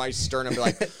break through my sternum and be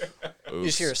like, You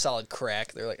just hear a solid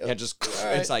crack. They're like, oh, yeah, just, all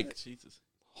right. it's like, Jesus.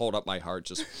 hold up my heart,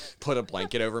 just put a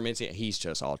blanket over me. He's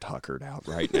just all tuckered out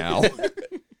right now.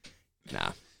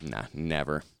 Nah,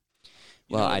 never.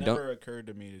 You Well, know, it I don't. never occurred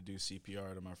to me to do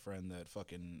CPR to my friend that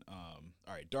fucking. All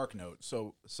right, dark note.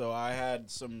 So I had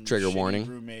some Trigger shitty warning.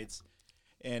 roommates,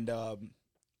 and I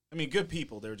mean, good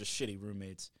people. They were just shitty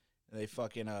roommates. And they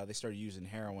fucking they started using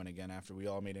heroin again after we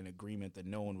all made an agreement that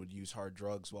no one would use hard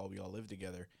drugs while we all lived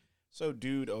together. So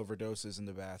dude overdoses in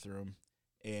the bathroom,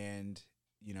 and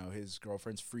you know his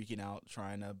girlfriend's freaking out,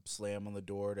 trying to slam on the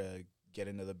door to get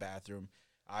into the bathroom.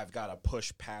 I've got to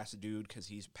push past dude because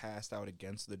he's passed out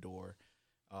against the door.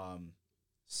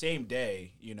 Same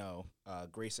day, you know,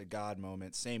 grace of God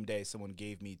moment. Same day, someone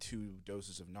gave me 2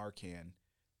 doses of Narcan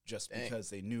just because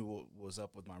they knew what was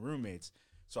up with my roommates.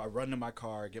 So I run to my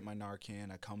car, get my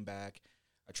Narcan, I come back.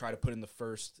 I try to put in the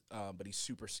first, but he's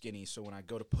super skinny. So when I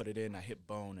go to put it in, I hit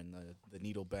bone and the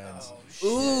needle bends.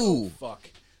 Ooh. Fuck.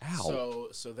 Ow.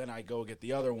 So then I go get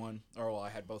the other one. Or, well, I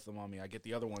had both of them on me. I get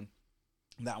the other one.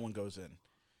 That one goes in.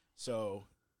 So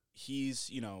he's,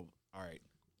 you know, all right,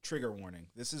 trigger warning.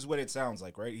 This is what it sounds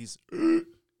like, right? He's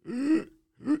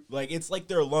like, it's like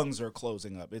their lungs are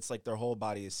closing up. It's like their whole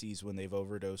body is seized when they've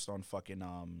overdosed on fucking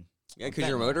Yeah, because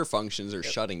your motor functions are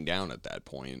shutting down at that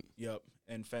point. Yep.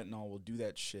 And fentanyl will do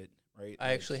that shit, right?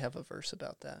 I actually have a verse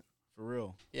about that. For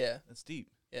real. Yeah. That's deep.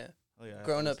 Yeah. Oh yeah.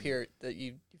 Growing up here, that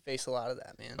you face a lot of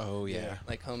that, man. Oh yeah.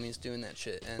 Like homies doing that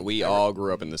shit. And We all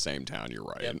grew up in the same town. You're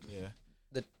right. Yep. Yeah.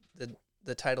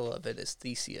 The title of it is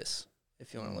Theseus,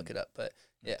 if you want to look it up. But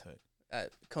yeah, Tight.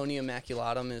 Coney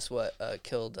Immaculatum is what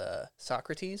killed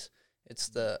Socrates. It's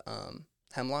the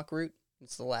hemlock root.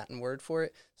 It's the Latin word for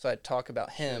it. So I talk about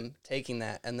him taking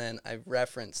that, and then I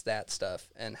reference that stuff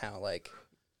and how, like,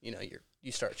 you know,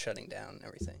 you start shutting down and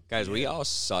everything. Guys, we all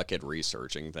suck at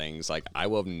researching things. Like, I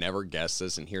will have never guessed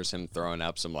this, and here's him throwing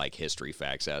up some, like, history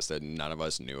facts at us that none of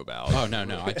us knew about. Oh, no.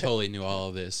 I totally knew all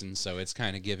of this, and so it's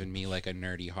kind of given me, like, a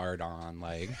nerdy hard-on,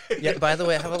 like... Yeah, by the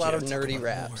way, I have a lot of nerdy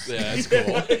raps. Yeah, that's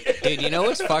cool. Dude, you know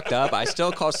what's fucked up? I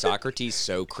still call Socrates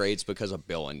Socrates because of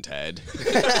Bill and Ted.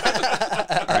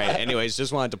 All right, anyways,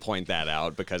 just wanted to point that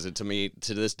out because to me,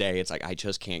 to this day, it's like, I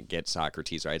just can't get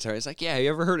Socrates right. So it's like, yeah, you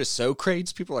ever heard of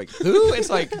Socrates? People are like, who? It's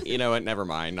like, you know what? Never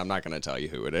mind. I'm not going to tell you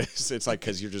who it is. It's like,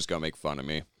 because you're just going to make fun of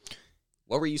me.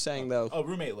 What were you saying, though? Oh,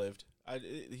 roommate lived.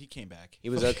 He came back. He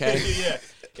was okay? Yeah.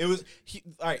 It was...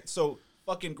 all right, so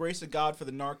fucking grace of God for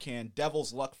the Narcan.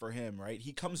 Devil's luck for him, right?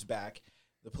 He comes back.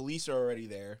 The police are already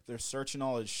there. They're searching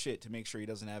all his shit to make sure he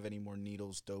doesn't have any more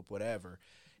needles, dope, whatever.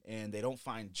 And they don't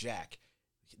find Jack.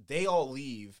 They all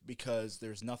leave because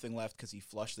there's nothing left because he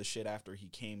flushed the shit after he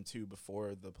came to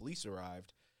before the police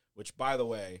arrived. Which, by the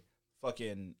way,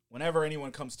 fucking whenever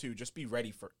anyone comes to, just be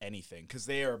ready for anything because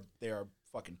they are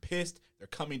fucking pissed. They're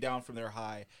coming down from their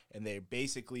high, and they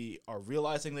basically are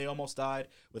realizing they almost died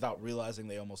without realizing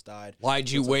they almost died. Why'd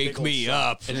you It's a wake big old me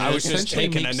shock. up? And I it was just essentially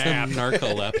taking a makes nap. them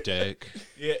narcoleptic.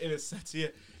 Yeah, in a sense, yeah.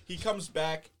 He comes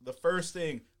back, the first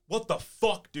thing, what the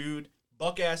fuck, dude?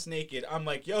 Buck-ass naked. I'm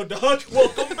like, yo, dog,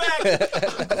 welcome back.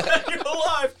 I'm glad you're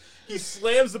alive. He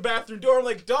slams the bathroom door. I'm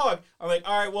like, dog. I'm like,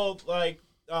 all right, well, like,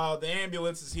 the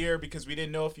ambulance is here because we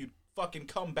didn't know if you'd fucking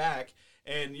come back.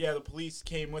 And, yeah, the police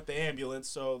came with the ambulance,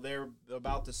 so they're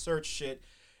about to search shit.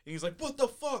 And he's like, what the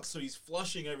fuck? So he's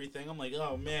flushing everything. I'm like,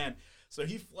 oh, man. So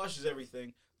he flushes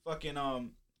everything. Fucking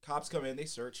cops come in. They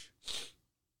search.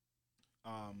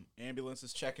 Ambulance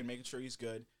is checking, making sure he's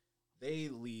good. They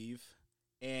leave,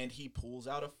 and he pulls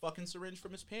out a fucking syringe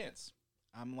from his pants.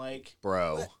 I'm like,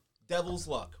 Bro. what? Devil's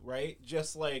luck, right?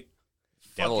 Just like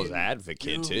Devil's fucking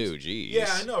advocate, dudes. too. Jeez. Yeah,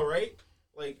 I know, right?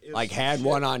 Like had shit.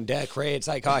 one on deck, right? It's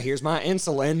like, oh, here's my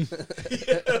insulin.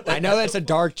 I know that's a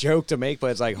dark joke to make,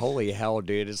 but it's like, holy hell,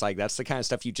 dude. It's like, that's the kind of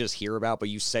stuff you just hear about, but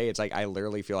you say, it's like, I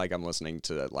literally feel like I'm listening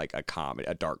to like a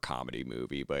dark comedy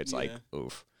movie, but it's like,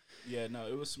 oof. Yeah, no,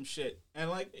 it was some shit. And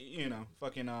like, you know,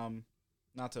 fucking,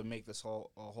 not to make this a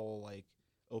whole like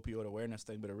opioid awareness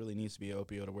thing, but it really needs to be an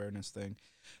opioid awareness thing.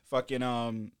 Fucking,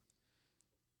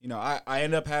 you know, I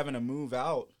ended up having to move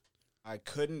out. I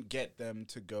couldn't get them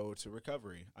to go to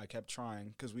recovery. I kept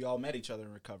trying because we all met each other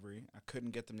in recovery. I couldn't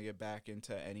get them to get back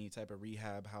into any type of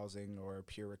rehab housing or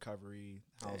peer recovery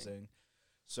housing.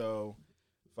 So,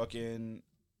 fucking,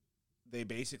 they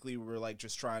basically were like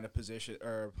just trying to position,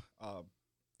 or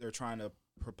they're trying to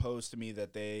propose to me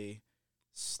that they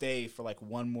stay for like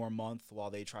 1 more month while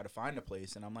they try to find a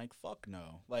place. And I'm like, fuck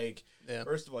no. Like,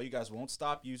 first of all, you guys won't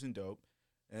stop using dope.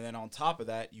 And then on top of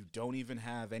that, you don't even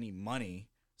have any money.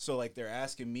 So, like, they're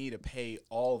asking me to pay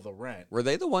all the rent. Were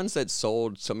they the ones that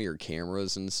sold some of your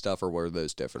cameras and stuff, or were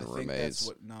those different I think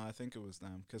roommates? No, I think it was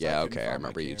them. Yeah, okay, I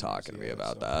remember you talking to me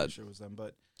about that. I'm sure it was them,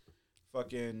 but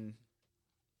fucking,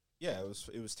 Yeah,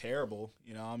 it was terrible.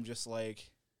 You know, I'm just like,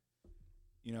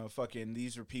 you know, fucking,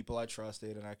 these were people I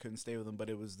trusted and I couldn't stay with them, but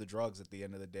it was the drugs at the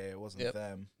end of the day. It wasn't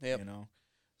them, you know?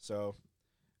 So,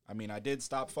 I mean, I did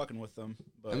stop fucking with them,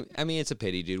 but... I mean, it's a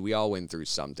pity, dude. We all went through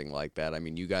something like that. I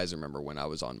mean, you guys remember when I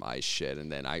was on my shit,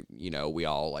 and then we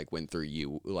all, like, went through,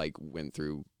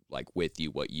 with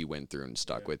you, what you went through and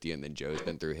stuck with you, and then Joe's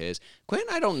been through his. Quinn,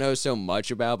 I don't know so much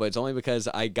about, but it's only because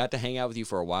I got to hang out with you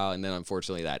for a while, and then,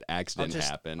 unfortunately, that accident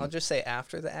happened. I'll just say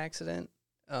after the accident,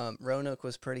 Roanoke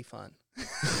was pretty fun.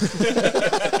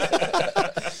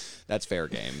 That's fair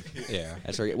game. Yeah.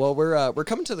 That's fair game. Well, we're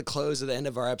coming to the close of the end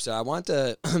of our episode. I want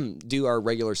to do our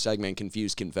regular segment,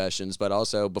 Confused Confessions, but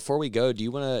also before we go, do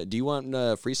you want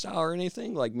freestyle or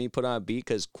anything? Like me put on a beat?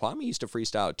 Because Quame used to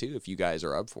freestyle too, if you guys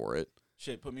are up for it.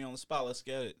 Shit, put me on the spot. Let's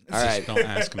get it. All right. Don't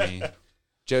ask me.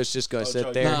 Joe's just going to sit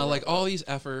Joe, there. Nah, like all these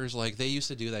effers, like they used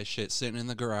to do that shit sitting in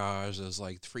the garage as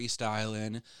like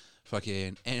freestyling.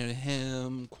 Fucking and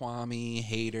him, Quame,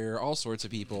 Hater, all sorts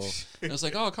of people. And it was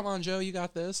like, oh, come on, Joe, you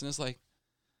got this. And it's like,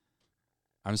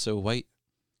 I'm so white,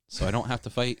 so I don't have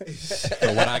to fight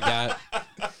for what I got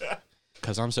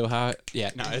because I'm so hot.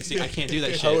 Yeah, no, I can't do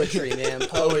that shit. Poetry, man,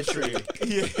 poetry.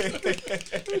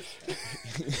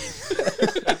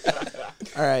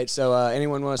 All right, so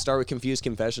anyone want to start with Confused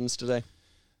Confessions today?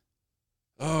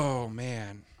 Oh,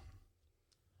 man.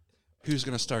 Who's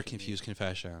going to start Confused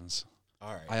Confessions?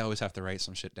 All right. I always have to write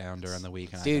some shit down during the week.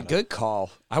 Dude, good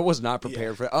call. I was not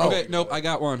prepared for it. Oh. Okay, nope, I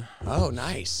got one. Oh,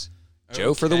 nice.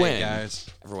 Joe for the win. Guys.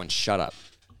 Everyone shut up.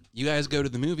 You guys go to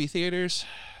the movie theaters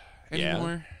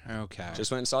anymore? Yeah. Okay.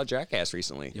 Just went and saw Jackass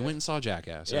recently. You went and saw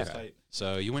Jackass. Yeah. Okay.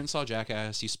 So you went and saw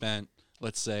Jackass. You spent,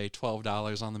 let's say,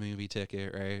 $12 on the movie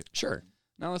ticket, right? Sure.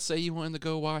 Now let's say you wanted to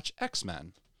go watch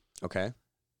X-Men, Okay.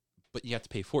 but you have to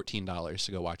pay $14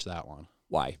 to go watch that one.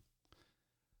 Why?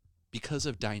 Because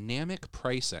of dynamic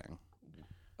pricing,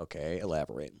 Okay,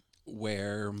 elaborate.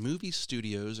 where movie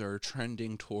studios are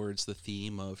trending towards the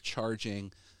theme of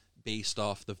charging based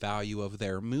off the value of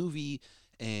their movie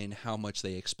and how much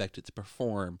they expect it to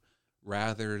perform,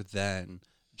 rather than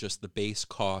just the base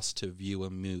cost to view a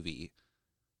movie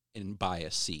and buy a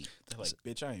seat. They're like,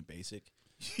 bitch, I ain't basic.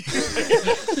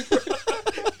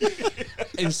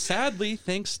 And sadly,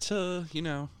 thanks to,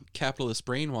 capitalist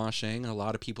brainwashing, a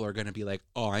lot of people are going to be like,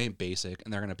 oh, I ain't basic,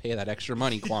 and they're going to pay that extra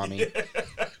money, Quame.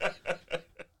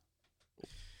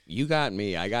 You got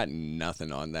me. I got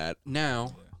nothing on that.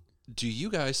 Now, do you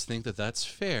guys think that that's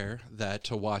fair, that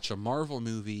to watch a Marvel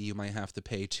movie, you might have to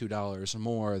pay $2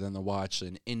 more than to watch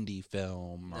an indie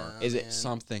film or Is it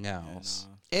something else?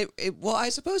 Well, I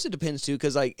suppose it depends too,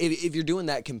 because like if you're doing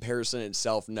that comparison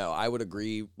itself, no, I would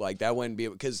agree. Like that wouldn't be,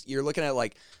 because you're looking at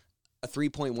like a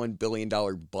 $3.1 billion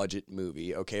budget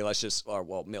movie. Okay, let's just,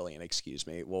 million, excuse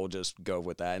me. We'll just go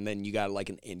with that. And then you got like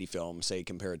an indie film, say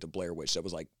compared to Blair Witch, that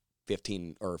was like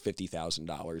 $15,000 or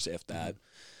 $50,000, if that.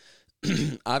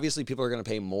 Obviously, people are going to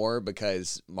pay more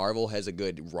because Marvel has a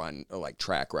good run, or like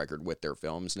track record with their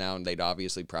films now, and they'd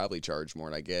obviously probably charge more.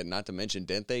 And I get, not to mention,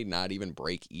 didn't they not even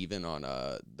break even on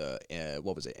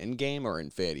what was it, Endgame or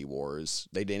Infinity Wars?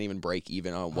 They didn't even break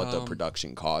even on what the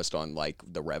production cost on like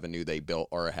the revenue they built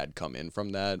or had come in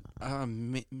from that.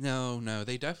 No,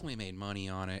 they definitely made money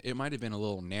on it. It might have been a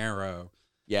little narrow.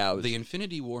 Yeah, The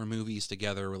Infinity War movies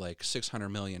together were like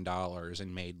 $600 million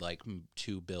and made like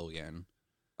 $2 billion.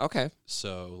 okay.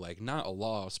 So, like, not a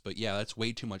loss, but yeah, that's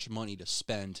way too much money to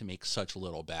spend to make such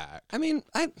little back. I mean,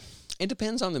 it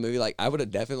depends on the movie. Like, I would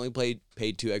have definitely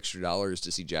paid $2 extra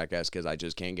to see Jackass because I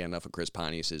just can't get enough of Chris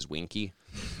Pontius's Winky.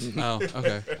 Oh,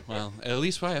 okay. Well, at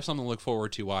least I have something to look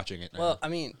forward to watching it now. Well, I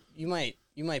mean, you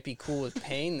might be cool with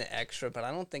paying the extra, but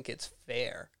I don't think it's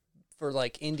fair for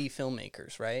like indie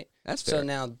filmmakers, right? That's fair. So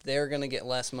now they're going to get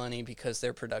less money because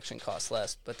their production costs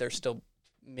less, but they're still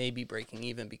maybe breaking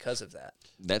even because of that.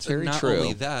 That's very Not true.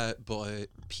 only that, but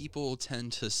people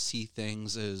tend to see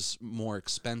things as more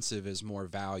expensive, as more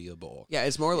valuable. Yeah,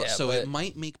 it's more. Yeah, So but- it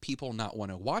might make people not want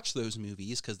to watch those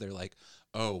movies because they're like,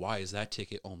 oh, why is that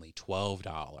ticket only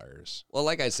 $12? Well,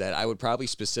 like I said, I would probably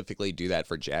specifically do that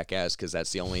for Jackass because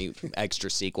that's the only extra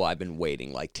sequel I've been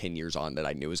waiting like 10 years on that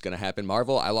I knew was going to happen.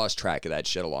 Marvel, I lost track of that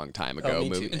shit a long time ago. me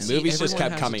too. And see, Movies just everyone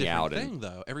kept has a coming different out. thing,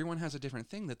 though. Everyone has a different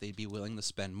thing that they'd be willing to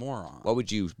spend more on. What would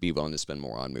you be willing to spend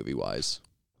more on movie-wise?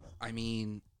 I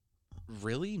mean,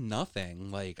 really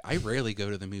nothing. Like, I rarely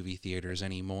go to the movie theaters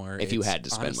anymore. If you It's had to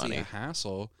spend honestly money. a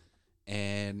hassle.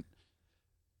 And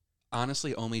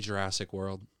honestly, only Jurassic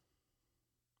World.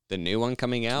 The new one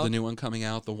coming out? The new one coming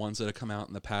out, the ones that have come out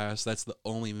in the past. That's the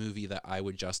only movie that I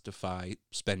would justify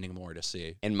spending more to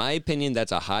see. In my opinion,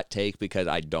 that's a hot take because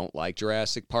I don't like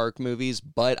Jurassic Park movies,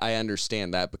 but I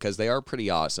understand that because they are pretty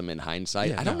awesome in hindsight.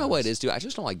 Yeah, I don't know what it is, dude. I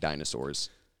just don't like dinosaurs.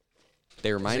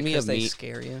 They remind me of they me.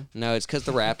 scare you? No, it's because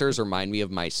the raptors remind me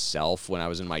of myself when I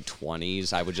was in my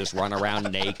 20s. I would just run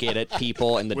around naked at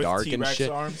people in the With dark T-Rex and shit.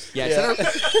 arms? Yeah,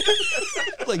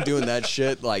 like doing that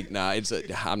shit. Like, nah,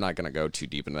 I'm not gonna go too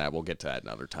deep into that. We'll get to that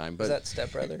another time. But Is that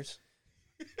Step Brothers?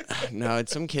 no,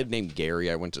 it's some kid named Gary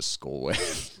I went to school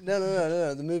with.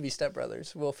 No. The movie Step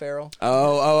Brothers. Will Ferrell.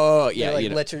 Oh, Yeah, yeah. like You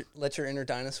know. let your inner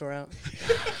dinosaur out.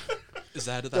 Is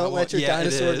that that Don't one? let your Yeah,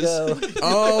 it dinosaur is.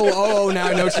 go. Now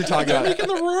I know what you're talking about. Making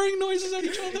the roaring noises at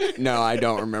each other. No, I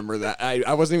don't remember that.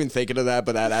 I wasn't even thinking of that,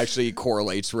 but that actually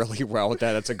correlates really well with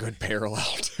that. That's a good parallel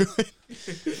to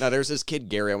it. Now, there's this kid,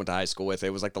 Gary, I went to high school with.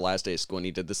 It was like the last day of school, and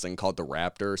he did this thing called the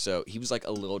Raptor. So he was like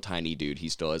a little tiny dude. He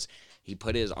still is. He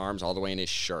put his arms all the way in his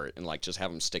shirt and like just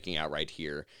have them sticking out right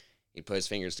here. He put his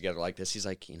fingers together like this. He's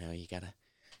like, you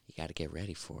gotta get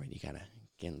ready for it. You gotta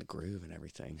get in the groove and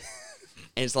everything.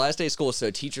 And it's the last day of school,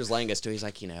 so teacher's laying us to. He's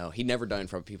like, he'd never done it in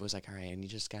front of people. He's like, all right, and you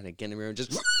just gotta get in the room and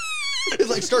just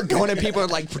like start going at people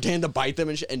and like pretend to bite them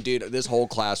and shit. And dude, this whole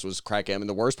class was cracking him. And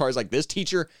the worst part is like this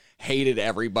teacher hated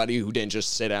everybody who didn't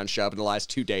just sit down and shut up in the last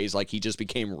 2 days. Like he just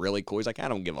became really cool. He's like, I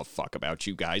don't give a fuck about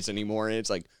you guys anymore. And it's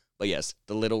like, but yes,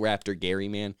 the little raptor Gary,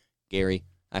 man. Gary,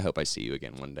 I hope I see you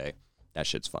again one day. That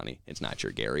shit's funny. It's not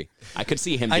your Gary. I could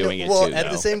see him doing it well, too. at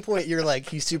though. the same point, you're like,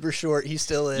 he's super short. He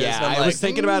still is. Yeah, And I'm I like, was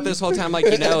thinking about this whole time. Like,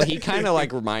 he kind of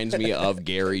like reminds me of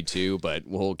Gary too, but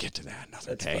we'll get to that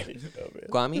another day.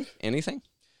 Quame, anything?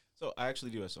 So I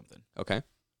actually do have something. Okay.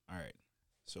 All right.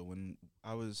 So when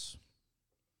I was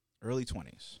early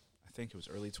 20s, I think it was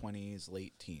early 20s,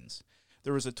 late teens,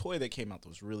 there was a toy that came out that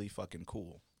was really fucking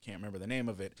cool. Can't remember the name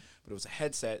of it, but it was a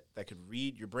headset that could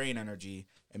read your brain energy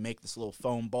and make this little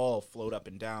foam ball float up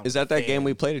and down. Is that game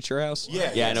we played at your house?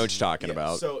 Yeah. Yeah, I know what you're talking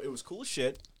about. So it was cool as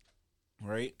shit,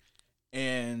 right?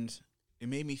 And it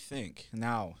made me think,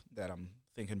 now that I'm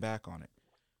thinking back on it,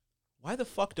 why the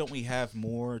fuck don't we have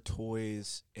more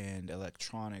toys and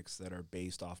electronics that are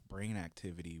based off brain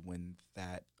activity when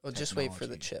that Well, just wait for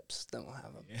the technology- chips. Then we'll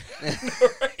have them.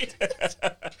 Right?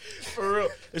 For real.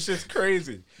 It's just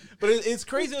crazy. But it's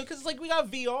crazy because, like, we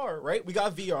got VR, right? We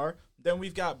got VR. Then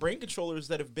we've got brain controllers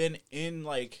that have been in,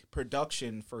 like,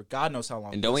 production for God knows how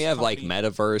long. And don't we This have like company-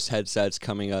 metaverse headsets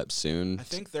coming up soon? I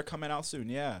think they're coming out soon,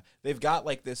 yeah. They've got,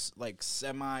 like, this, like,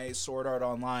 semi-Sword Art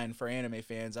Online for anime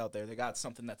fans out there. They got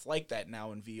something that's like that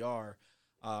now in VR.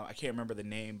 I can't remember the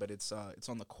name, but it's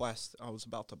on the Quest. I was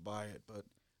about to buy it, but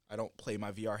I don't play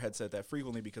my VR headset that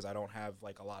frequently because I don't have,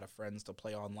 like, a lot of friends to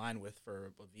play online with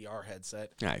for a VR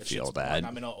headset. I That feel shit's that. boring.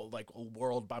 I'm in a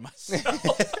world by myself.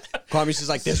 Kwame's just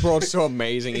like, this world's so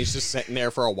amazing. He's just sitting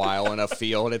there for a while in a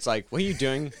field. It's like, what are you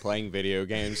doing? Playing video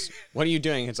games. What are you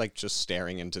doing? It's like just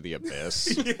staring into the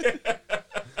abyss.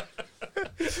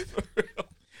 For real.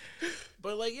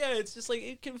 But, like, yeah, it's just, like,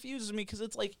 it confuses me because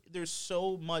it's, like, there's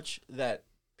so much that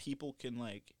people can,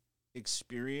 like,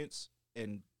 experience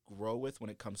and grow with when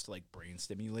it comes to, like, brain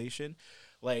stimulation.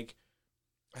 Like,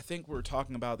 I think we were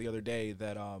talking about the other day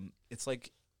that it's,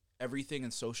 like, everything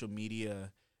in social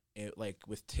media, like,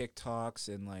 with TikToks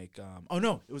and, like, oh,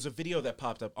 no, it was a video that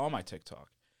popped up on my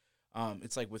TikTok.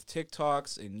 It's, like, with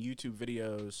TikToks and YouTube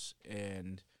videos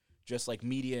and just, like,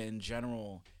 media in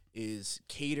general is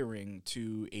catering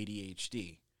to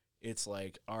ADHD. It's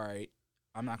like, all right,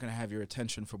 I'm not going to have your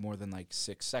attention for more than like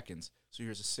 6 seconds. So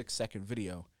here's a 6-second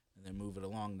video and then move it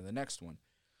along to the next one.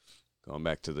 Going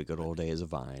back to the good old days of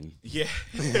Vine. Yeah.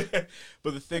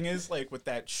 But the thing is, like, with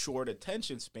that short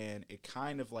attention span, it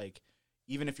kind of like,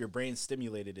 even if your brain's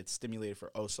stimulated, it's stimulated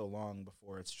for oh so long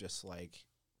before it's just like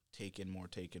take in more.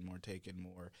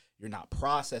 You're not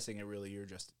processing it really. You're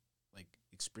just like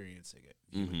experiencing it,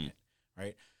 viewing it,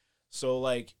 right? So,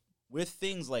 like, with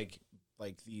things like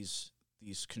these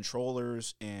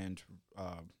controllers and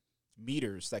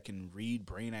meters that can read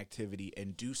brain activity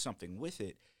and do something with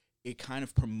it, it kind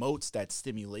of promotes that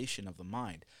stimulation of the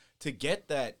mind. To get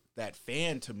that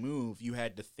fan to move, you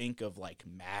had to think of, like,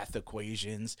 math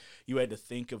equations. You had to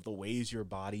think of the ways your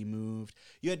body moved.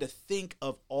 You had to think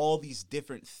of all these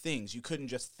different things. You couldn't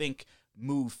just think,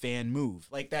 move, fan, move.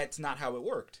 Like, that's not how it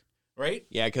worked. Right?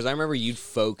 Yeah, because I remember you'd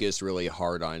focus really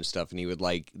hard on stuff, and he would,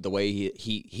 like, the way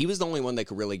he was the only one that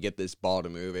could really get this ball to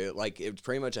move. It was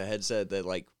pretty much a headset that,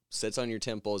 like, sits on your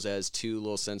temples, has 2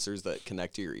 little sensors that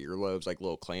connect to your earlobes, like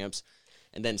little clamps,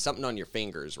 and then something on your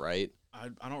fingers, right?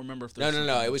 I don't remember if there's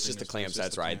No. It was just the clamps.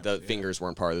 That's right. The fingers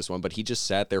weren't part of this one, but he just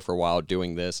sat there for a while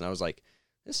doing this, and I was like,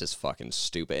 this is fucking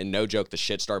stupid. And no joke, the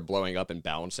shit started blowing up and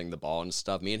bouncing the ball and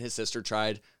stuff. Me and his sister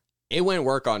tried. It wouldn't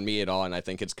work on me at all, and I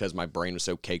think it's because my brain was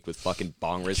so caked with fucking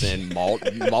bong resin and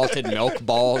malted milk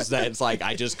balls that it's like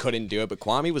I just couldn't do it. But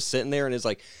Quame was sitting there and is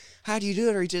like, how do you do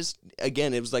it? Or he just,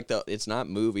 again, it was like it's not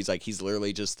movies. Like he's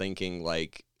literally just thinking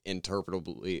like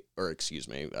interpretably, or excuse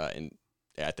me, and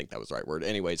yeah, I think that was the right word.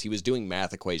 Anyways, he was doing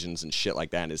math equations and shit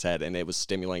like that in his head, and it was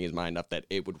stimulating his mind enough that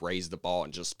it would raise the ball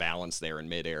and just balance there in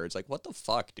midair. It's like, what the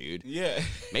fuck, dude? Yeah.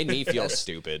 Made me feel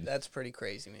stupid. That's pretty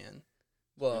crazy, man.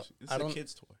 Well, It's I a don't.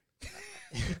 kid's toy.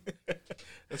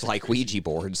 It's like Ouija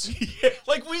boards. Yeah,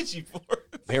 like Ouija board.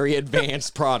 Very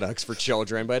advanced products for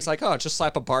children, but it's like, oh, just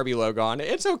slap a Barbie logo on it.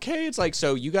 It's okay. It's like,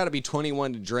 so you got to be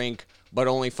 21 to drink, but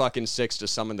only fucking 6 to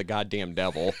summon the goddamn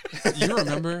devil. You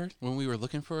remember when we were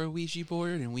looking for a Ouija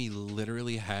board and we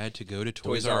literally had to go to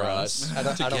Toys R Us I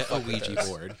don't to get a fuck with Ouija those.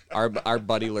 board? Our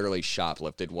buddy literally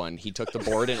shoplifted one. He took the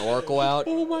board and Oracle out.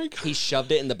 Oh my god! He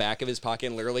shoved it in the back of his pocket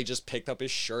and literally just picked up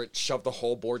his shirt, shoved the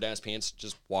whole board down his pants,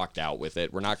 just walked out with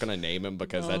it. We're not going to name him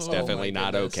because that's Oh definitely my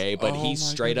not goodness. okay, but Oh he my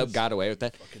straight up goodness. got away with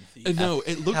that. No,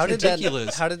 it looked How did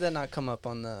ridiculous. How did that not come up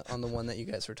on the one that you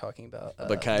guys were talking about?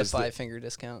 Because the the- 5-finger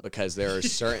discount. Because there are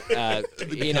certain,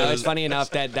 you know, it's funny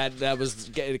enough that was,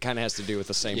 it kind of has to do with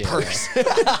the same person.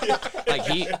 Like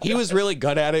he was really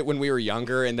good at it when we were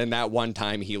younger, and then that one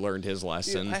time he learned his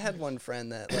lesson. Dude, I had one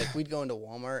friend that like we'd go into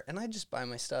Walmart and I'd just buy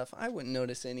my stuff. I wouldn't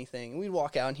notice anything. We'd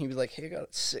walk out and he'd be like, "Hey, I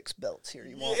got 6 belts here.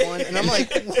 You want one?" And I'm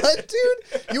like, "What,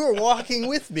 dude? You were walking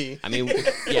with me." I mean,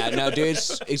 yeah, no, dude,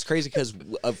 it's crazy because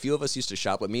a few of us used to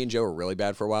shop. Like me and Joe were really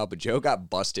bad for a while, but Joe got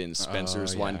busted in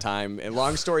Spencer's one time. And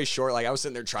long story short, like I was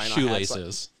sitting there trying on hats, like,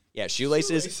 Shoelaces. yeah,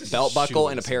 shoelaces, belt buckle,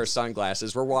 and a pair of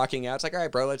sunglasses. We're walking out. It's like, all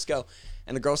right, bro, let's go.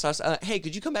 And the girl says, hey,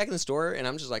 could you come back in the store? And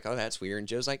I'm just like, oh, that's weird. And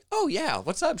Joe's like, oh, yeah,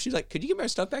 what's up? She's like, could you give my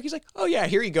stuff back? He's like, oh, yeah,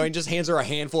 here you go. And just hands her a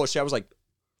handful of shit. I was like,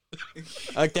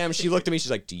 damn. She looked at me.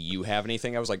 She's like, do you have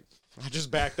anything? I was like, I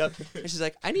just backed up. And she's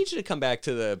like, I need you to come back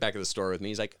to the back of the store with me.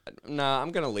 He's like, no,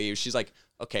 I'm going to leave. She's like,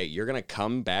 okay, you're going to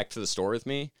come back to the store with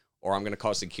me, or I'm going to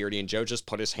call security. And Joe just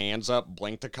put his hands up,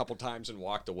 blinked a couple times, and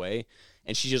walked away.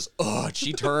 And she just,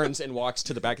 she turns and walks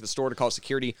to the back of the store to call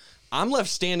security. I'm left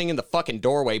standing in the fucking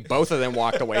doorway. Both of them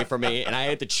walked away from me, and I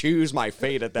had to choose my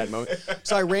fate at that moment.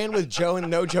 So I ran with Joe, and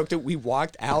no joke, that we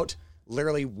walked out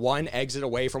literally one exit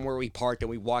away from where we parked, and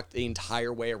we walked the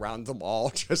entire way around the mall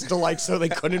just to like so they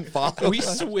couldn't follow We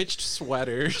us. switched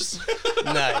sweaters.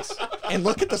 Nice. And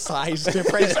look at the size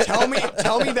difference. Tell me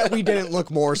that we didn't look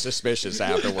more suspicious It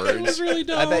afterwards. was really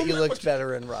dumb. I bet you looked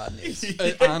better in Rodney's.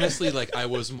 Honestly, like I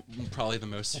was probably the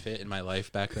most fit in my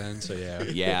life back then. So yeah.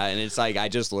 Yeah, and it's like I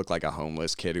just looked like a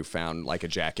homeless kid who found like a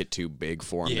jacket too big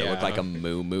for him. That looked Yeah. like a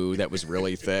moo-moo that was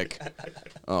really thick.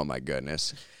 Oh my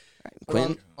goodness. But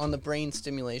Quinn? on the brain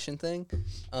stimulation thing,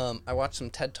 I watched some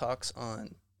TED Talks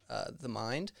on the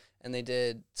mind, and they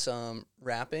did some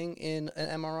rapping in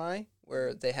an MRI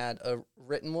where they had a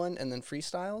written one and then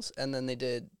freestyles, and then they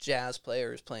did jazz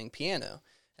players playing piano,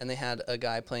 and they had a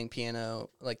guy playing piano,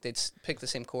 like they'd pick the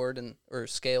same chord and or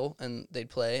scale, and they'd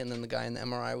play, and then the guy in the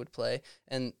MRI would play,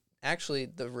 and actually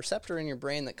the receptor in your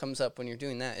brain that comes up when you're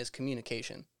doing that is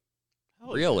communication.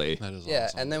 Really? That is Yeah,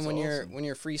 awesome. and then That's awesome. when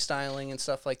you're freestyling and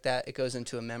stuff like that, it goes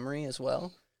into a memory as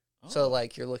well. So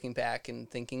like you're looking back and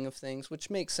thinking of things, which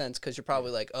makes sense because you're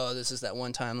probably like, oh, this is that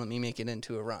one time. Let me make it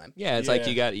into a rhyme. Yeah, it's like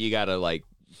Yeah. you got to like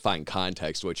find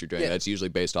context to what you're doing. Yeah. That's usually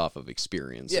based off of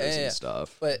experiences Yeah, yeah, yeah. and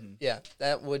stuff. But yeah,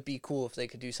 that would be cool if they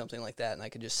could do something like that, and I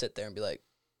could just sit there and be like,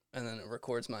 and then it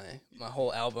records my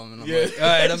whole album, and I'm Yeah. like, all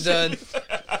right, I'm done.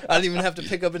 I don't even have to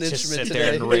pick up an Just instrument sit today.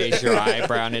 there and raise your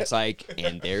eyebrow, and it's like,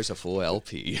 and there's a full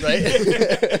LP. Right?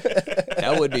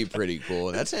 That would be pretty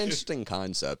cool. That's an interesting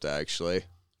concept, actually.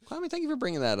 Kwame, thank you for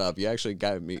bringing that up. You actually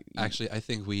got me. Actually, I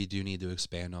think we do need to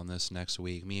expand on this next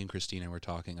week. Me and Christina were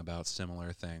talking about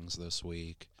similar things this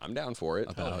week I'm down for it.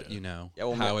 about, Yeah,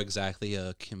 well, how exactly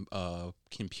a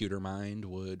computer mind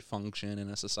would function in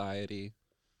a society.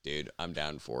 Dude, I'm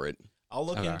down for it. I'll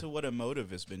look Okay. into what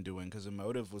Emotive has been doing because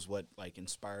Emotive was what like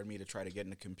inspired me to try to get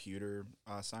into computer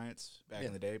science back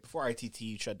in the day before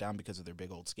ITT shut down because of their big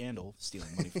old scandal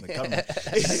stealing money from the government.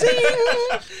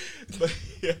 But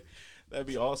yeah, that'd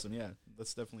be awesome. Yeah,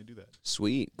 let's definitely do that.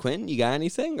 Sweet. Quinn, you got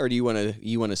anything, or do you want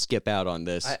to skip out on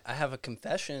this I have a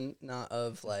confession, not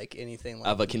of like anything like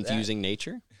of a that. confusing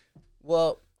nature?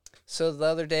 Well, so the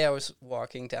other day I was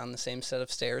walking down the same set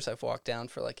of stairs I've walked down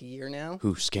for like a year now.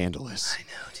 Who scandalous? I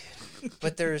know, dude.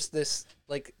 But there's this,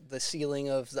 like, the ceiling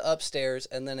of the upstairs,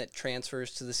 and then it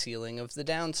transfers to the ceiling of the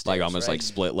downstairs. Like almost right? like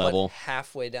split But level.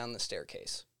 halfway down the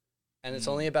staircase. And it's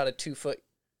only about a 2-foot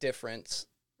difference,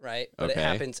 right? But Okay. it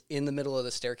happens in the middle of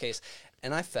the staircase.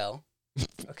 And I fell,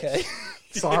 Okay.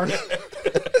 Sorry.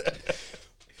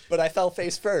 But I fell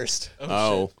face first.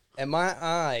 Oh. And my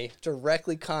eye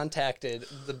directly contacted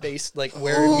the base, like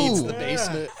where it meets the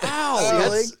basement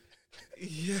ceiling.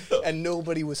 Yeah. And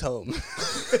nobody was home.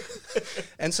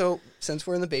 And so, since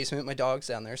we're in the basement, my dog's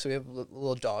down there, so we have a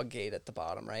little dog gate at the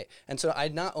bottom, right? And so I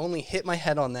not only hit my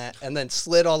head on that and then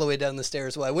slid all the way down the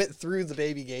stairs, well, I went through the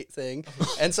baby gate thing.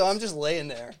 And so I'm just laying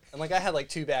there. And like I had like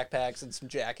 2 backpacks and some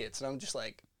jackets, and I'm just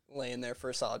like laying there for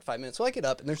a solid 5 minutes. So I get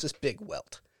up, and there's this big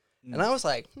welt. And I was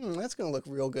like, that's going to look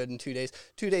real good in 2 days.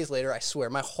 2 days later, I swear,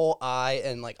 my whole eye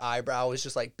and like eyebrow was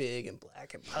just like big and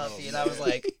black and puffy. And I was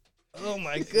like, oh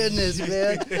my goodness,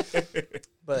 man.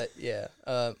 But yeah,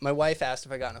 my wife asked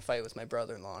if I got in a fight with my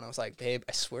brother-in-law, and I was like, babe,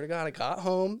 I swear to God, I got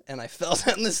home and I fell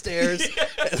down the stairs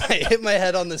and I hit my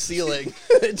head on the ceiling.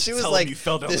 And she was like, you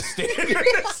fell down the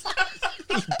stairs.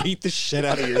 You beat the shit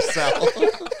out of yourself.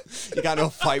 You got in a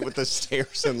fight with the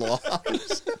stairs and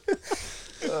logs.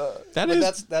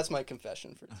 That's my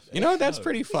confession for today. You know, that's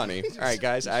pretty funny. All right,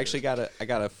 guys, I got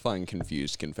a fun,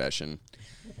 confused confession.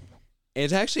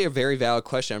 It's actually a very valid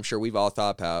question. I'm sure we've all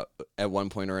thought about at one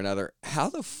point or another. How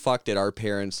the fuck did our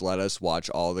parents let us watch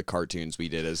all the cartoons we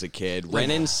did as a kid? Ren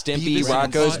and Stimpy, Beavis and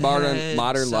Rocco's Butthead,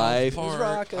 Modern South Life.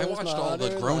 Park. I watched all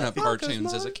the grown-up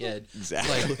cartoons as a kid.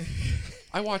 Exactly. Like,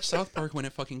 I watched South Park when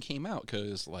it fucking came out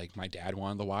because, like, my dad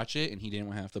wanted to watch it and he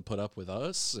didn't have to put up with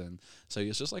us, and so he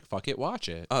was just like, "Fuck it, watch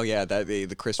it." Oh yeah,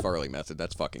 the Chris Farley method.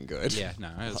 That's fucking good. Yeah, no,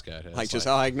 it was good. It Like, was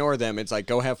I ignore them. It's like,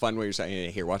 go have fun with yourself.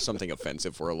 Here, watch something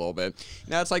offensive for a little bit.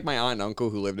 Now, it's like my aunt and uncle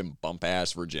who lived in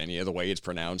bump-ass Virginia, the way it's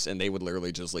pronounced, and they would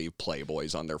literally just leave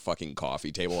Playboys on their fucking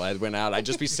coffee table. I went out. I'd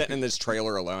just be sitting in this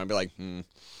trailer alone. I'd be like,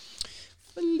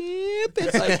 flip.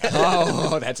 It's like,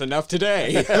 oh, that's enough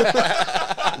today.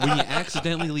 When you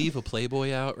accidentally leave a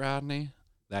Playboy out, Rodney,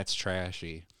 that's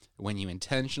trashy. When you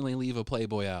intentionally leave a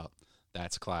Playboy out,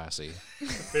 that's classy.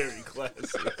 Very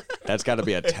classy. That's got to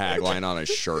be a tagline on a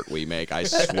shirt we make, I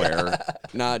swear.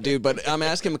 Nah, dude, but I'm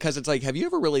asking because it's like, have you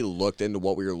ever really looked into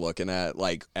what we were looking at,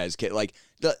 like, as kids? Like,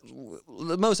 the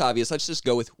most obvious, let's just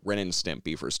go with Ren and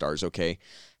Stimpy for stars, okay?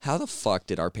 How the fuck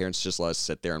did our parents just let us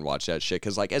sit there and watch that shit?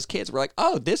 Because, like, as kids, we're like,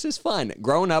 oh, this is fun.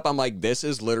 Growing up, I'm like, this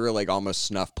is literally, like, almost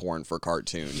snuff porn for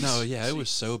cartoons. No, yeah, it was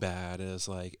so bad. It was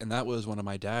like, and that was one of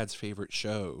my dad's favorite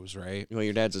shows, right? Well,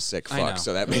 your dad's a sick I know. fuck,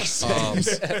 so that makes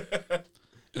sense.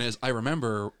 And as I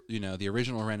remember, you know, the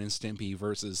original Ren and Stimpy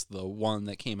versus the one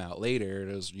that came out later,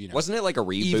 it was, you know, Wasn't it like a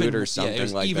reboot or something it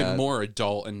was like even that? more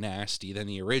adult and nasty than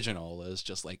the original. It was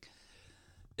just like,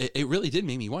 it really did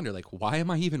make me wonder, like, why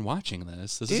am I even watching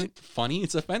this? This isn't funny.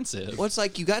 It's offensive. Well, it's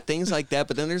like you got things like that,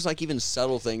 but then there's like even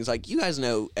subtle things. Like, you guys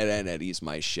know Ed and Eddie's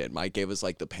my shit. Mike gave us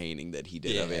like the painting that he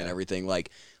did of it and everything. Like,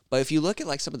 but if you look at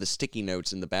like some of the sticky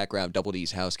notes in the background of Double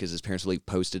D's house, because his parents would leave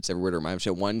Post-its everywhere to remind him,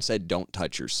 shit, one said, "Don't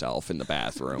touch yourself" in the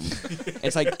bathroom.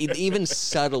 It's like it even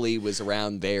subtly was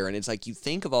around there, and it's like you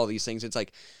think of all these things. It's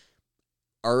like,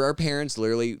 are our parents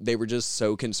literally, they were just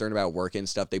so concerned about work and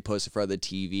stuff, they put us in front of the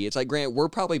TV. It's like, Grant, we're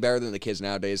probably better than the kids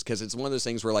nowadays, because it's one of those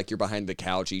things where, like, you're behind the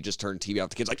couch, you just turn the TV off,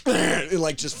 the kid's like, it,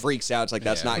 like, just freaks out. It's like,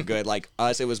 that's not good. Like,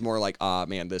 us, it was more like,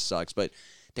 man, this sucks. But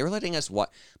they were letting us watch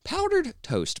Powdered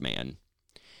Toast Man,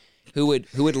 who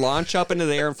would launch up into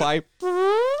the air and fly,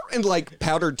 and like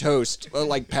powdered toast,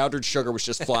 like powdered sugar was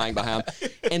just flying behind him.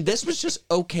 And this was just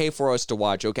okay for us to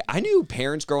watch. Okay, I knew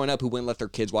parents growing up who wouldn't let their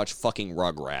kids watch fucking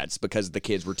Rugrats because the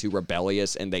kids were too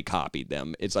rebellious and they copied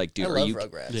them. It's like, dude, I are love you?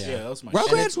 Rugrats. Yeah, that was my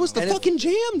Rugrats was the and if- fucking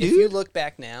jam, dude. If you look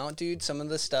back now, dude, some of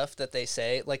the stuff that they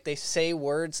say, like they say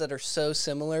words that are so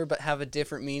similar but have a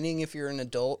different meaning if you're an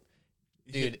adult.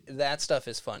 Dude, that stuff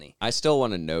is funny. I still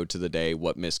want to know to the day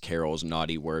what Miss Carol's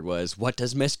naughty word was. What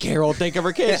does Miss Carol think of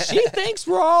her kids? She thinks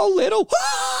we're all little.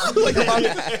 Like,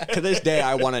 to this day,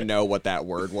 I want to know what that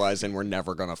word was, and we're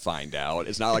never going to find out.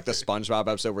 It's not like the SpongeBob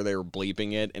episode where they were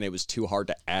bleeping it, and it was too hard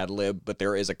to ad-lib, but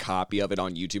there is a copy of it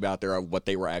on YouTube out there of what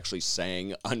they were actually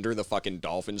saying under the fucking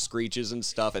dolphin screeches and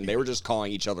stuff, and they were just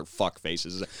calling each other fuck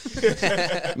faces.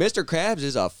 Mr. Krabs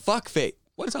is a fuck face.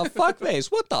 What's a fuckface?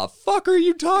 What the fuck are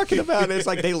you talking about? It's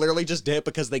like they literally just did it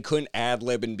because they couldn't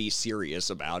ad-lib and be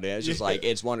serious about it. It's just like,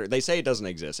 it's wonder. They say it doesn't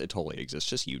exist. It totally exists.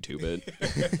 Just YouTube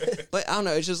it. But I don't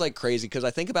know. It's just like crazy because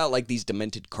I think about like these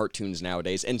demented cartoons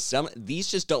nowadays, and these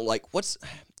just don't like. Do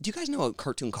you guys know a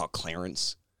cartoon called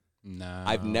Clarence? No.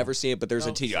 I've never seen it, but there's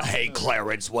a teacher. Hey,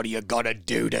 Clarence, what are you gonna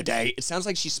do today? It sounds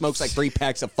like she smokes like 3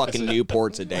 packs of fucking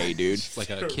Newports a day, dude. It's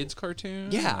like a kid's cartoon?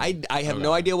 Yeah, I have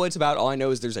no idea what it's about. All I know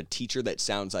is there's a teacher that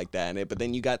sounds like that in it. But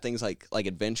then you got things like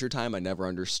Adventure Time. I never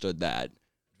understood that.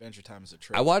 Adventure Time is a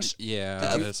trip. I watched. Yeah,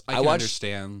 I I can watched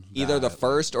understand either the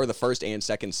that. first and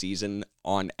second season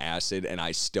on acid, and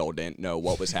I still didn't know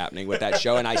what was happening with that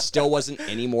show, and I still wasn't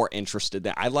any more interested.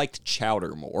 I liked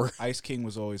Chowder more. Ice King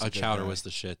was always a good Chowder guy. was the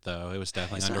shit, though. It was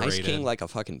definitely Isn't underrated. Ice King like a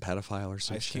fucking pedophile or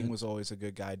something? Ice King was always a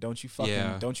good guy. Don't you fucking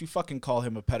Yeah. call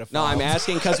him a pedophile? No, I'm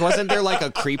asking because wasn't there like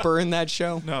a creeper in that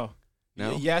show? No.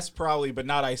 No? Yes, probably, but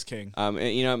not Ice King.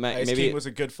 You know, Ice maybe King was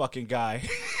a good fucking guy.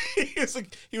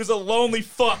 he was a lonely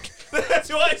fuck. That's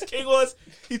who Ice King was.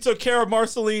 He took care of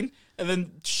Marceline, and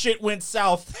then shit went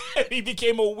south, and he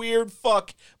became a weird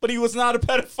fuck. But he was not a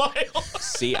pedophile.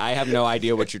 See, I have no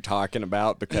idea what you're talking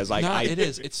about because like it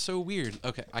is. It's so weird.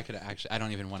 Okay, I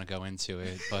don't even want to go into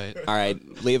it, but All right,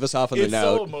 leave us off on the It's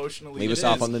so note. emotionally. Leave it us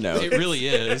off is. on the note. it really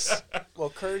is. Well,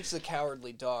 Courage the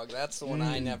Cowardly Dog. That's the one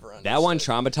I never understood. That one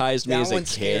traumatized me That as a one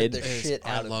scared kid. the shit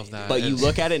I out of love me. that. But you It's-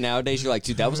 look at it nowadays, you're like,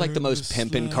 dude, that was like the most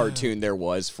pimpin' cartoon there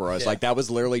was for us. Yeah. Like that was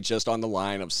literally just on the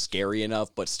line of scary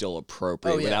enough, but still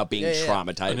appropriate Oh, yeah. without being Yeah, yeah.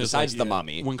 traumatized. And it's Besides like, the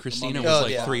Mummy. When Christina Mummy. was Oh,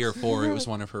 like yeah. 3 or 4, it was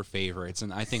one of her favorites,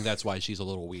 and I think that's why she's a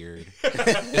little weird.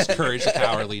 It's Courage the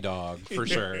Cowardly Dog, for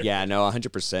sure. Yeah, no,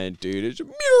 100%, dude. It's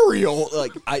Muriel.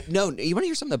 Like, you want to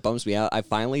hear something that bums me out? I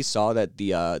finally saw that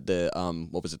the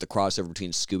what was it? The crossover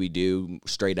between Scooby Doo,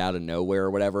 Straight Out of Nowhere,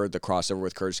 or whatever. The crossover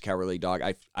with Courage the Cowardly Dog.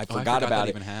 I forgot about that it.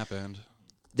 even happened.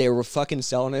 They were fucking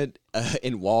selling it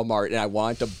in Walmart, and I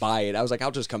wanted to buy it. I was like,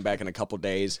 I'll just come back in a couple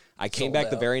days. I came Sold back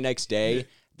the out. very next day.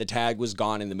 The tag was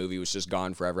gone, and the movie was just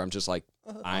gone forever. I'm just like,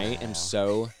 I am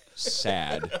so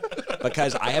sad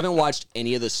because I haven't watched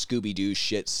any of the Scooby Doo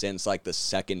shit since like the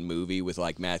second movie with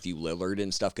like Matthew Lillard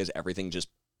and stuff because everything just.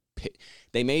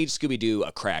 They made Scooby Doo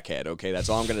a crackhead. Okay, that's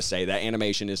all I'm gonna say. That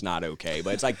animation is not okay,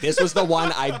 but it's like this was the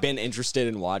one I've been interested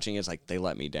in watching. It's like they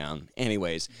let me down.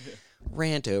 Anyways.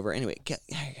 Rant over. Anyway,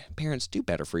 parents, do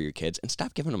better for your kids and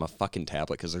stop giving them a fucking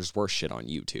tablet because there's worse shit on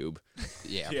YouTube.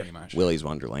 Yeah, pretty much. Willy's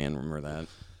Wonderland, remember that?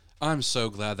 I'm so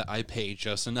glad that I paid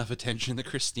just enough attention to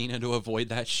Christina to avoid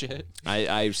that shit.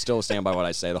 I still stand by what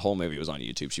I say. The whole movie was on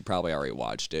YouTube. She probably already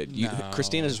watched it. No.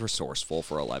 Christina's resourceful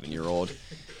for 11-year-old.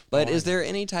 But is there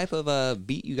any type of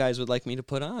beat you guys would like me to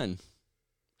put on?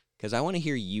 Because I want to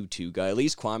hear you two guys, at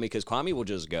least Quame, because Quame will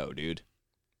just go, dude.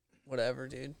 Whatever,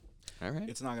 dude. All right.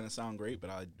 It's not gonna sound great, but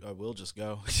I will just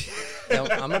go. No,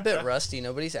 I'm a bit rusty.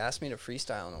 Nobody's asked me to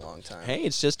freestyle in a long time. Hey,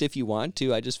 it's just if you want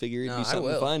to. I just figure it'd No, be I something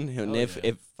will. fun. And Oh, if yeah.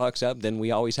 it fucks up, then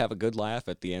we always have a good laugh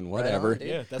at the end. Whatever. on, dude.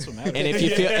 Yeah, that's what matters.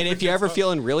 And if you're ever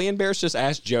feeling really embarrassed, just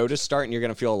ask Joe to start, and you're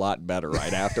gonna feel a lot better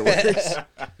right afterwards.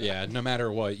 Yeah, no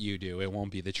matter what you do, it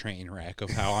won't be the train wreck of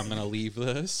how I'm going to leave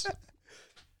this.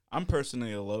 I'm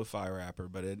personally a lo-fi rapper,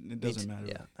 but it doesn't matter.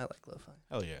 Yeah, I like lo-fi.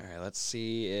 Hell yeah. All right, let's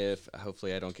see if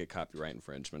hopefully I don't get copyright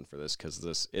infringement for this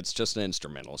because it's just an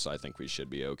instrumental, so I think we should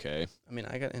be okay. I mean,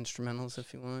 I got instrumentals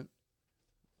if you want.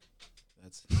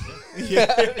 That's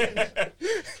yeah.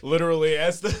 Literally,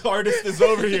 as the artist is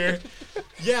over here.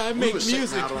 Yeah, I make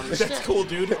music. That's cool,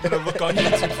 dude. I'm gonna look on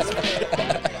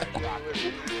YouTube.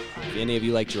 If any of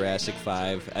you like Jurassic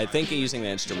 5, I think using the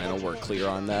instrumental, we're clear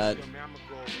on that.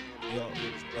 Yo,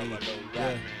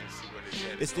 yeah.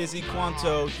 It's Dizzy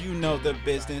Quanto, you know the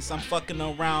business. I'm fucking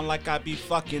around like I be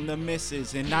fucking the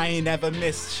missus, and I ain't ever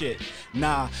missed shit.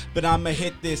 Nah, but I'ma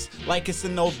hit this like it's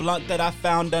an old blunt that I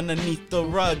found underneath the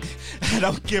rug. I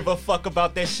don't give a fuck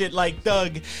about that shit like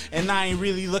Doug. And I ain't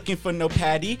really looking for no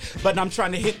patty, but I'm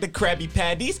trying to hit the Krabby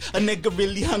Patties. A nigga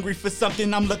really hungry for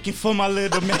something, I'm looking for my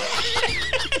little man.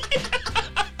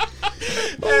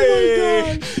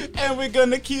 Hey, and we're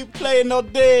gonna keep playing all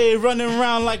day, running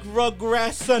around like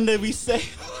Rugrats Sunday. We say,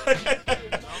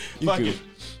 fuck it,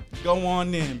 go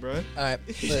on in, bro. All right,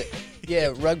 but yeah,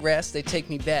 Rugrats, they take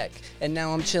me back. And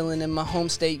now I'm chilling in my home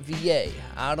state, VA.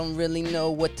 I don't really know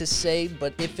what to say,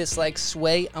 but if it's like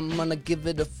Sway, I'm gonna give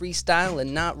it a freestyle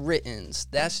and not writtens.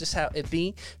 That's just how it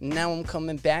be. Now I'm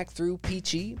coming back through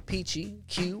Peachy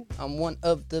Q. I'm one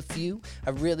of the few.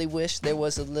 I really wish there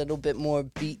was a little bit more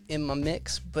beat in my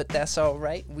mix, but that's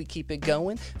alright. We keep it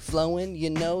going, flowing,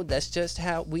 you know, that's just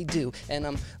how we do. And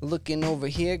I'm looking over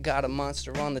here, got a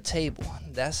monster on the table.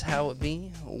 That's how it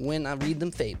be when I read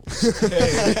them fables.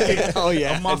 Oh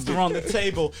yeah. A monster on the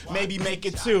table, maybe make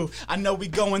it two. I know we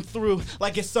going through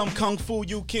like it's some kung fu.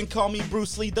 You can call me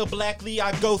Bruce Lee, the Black Lee.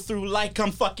 I go through like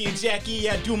I'm fucking Jackie.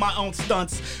 I do my own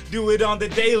stunts, do it on the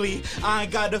daily. I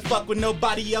ain't gotta fuck with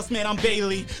nobody else, man. I'm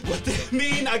Bailey. What that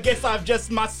mean? I guess I'm just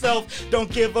myself.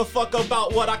 Don't give a fuck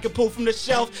about what I can pull from the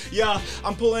shelf. Yeah,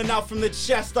 I'm pulling out from the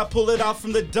chest. I pull it out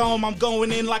from the dome. I'm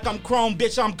going in like I'm chrome,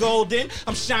 bitch. I'm golden.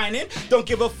 I'm shining. Don't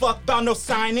give a fuck about no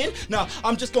signing. No,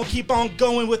 I'm just gonna keep on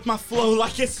going with my flow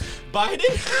like it's Biden.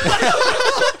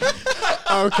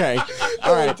 Okay.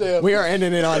 All right. We are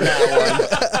ending it on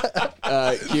that one.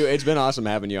 Q, it's been awesome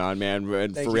having you on, man.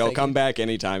 And Thank for you, real, thank come you. back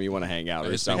anytime you want to hang out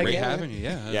or It's been something. great yeah. having you.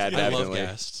 Yeah, Yeah, I definitely. love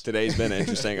guests. Today's been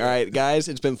interesting. All right, guys,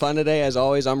 it's been fun today. As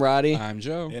always, I'm Roddy. I'm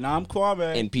Joe. And I'm Quame.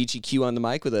 And Peachy Q on the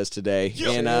mic with us today.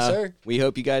 And Yes, sir. we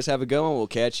hope you guys have a good one. We'll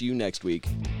catch you next week.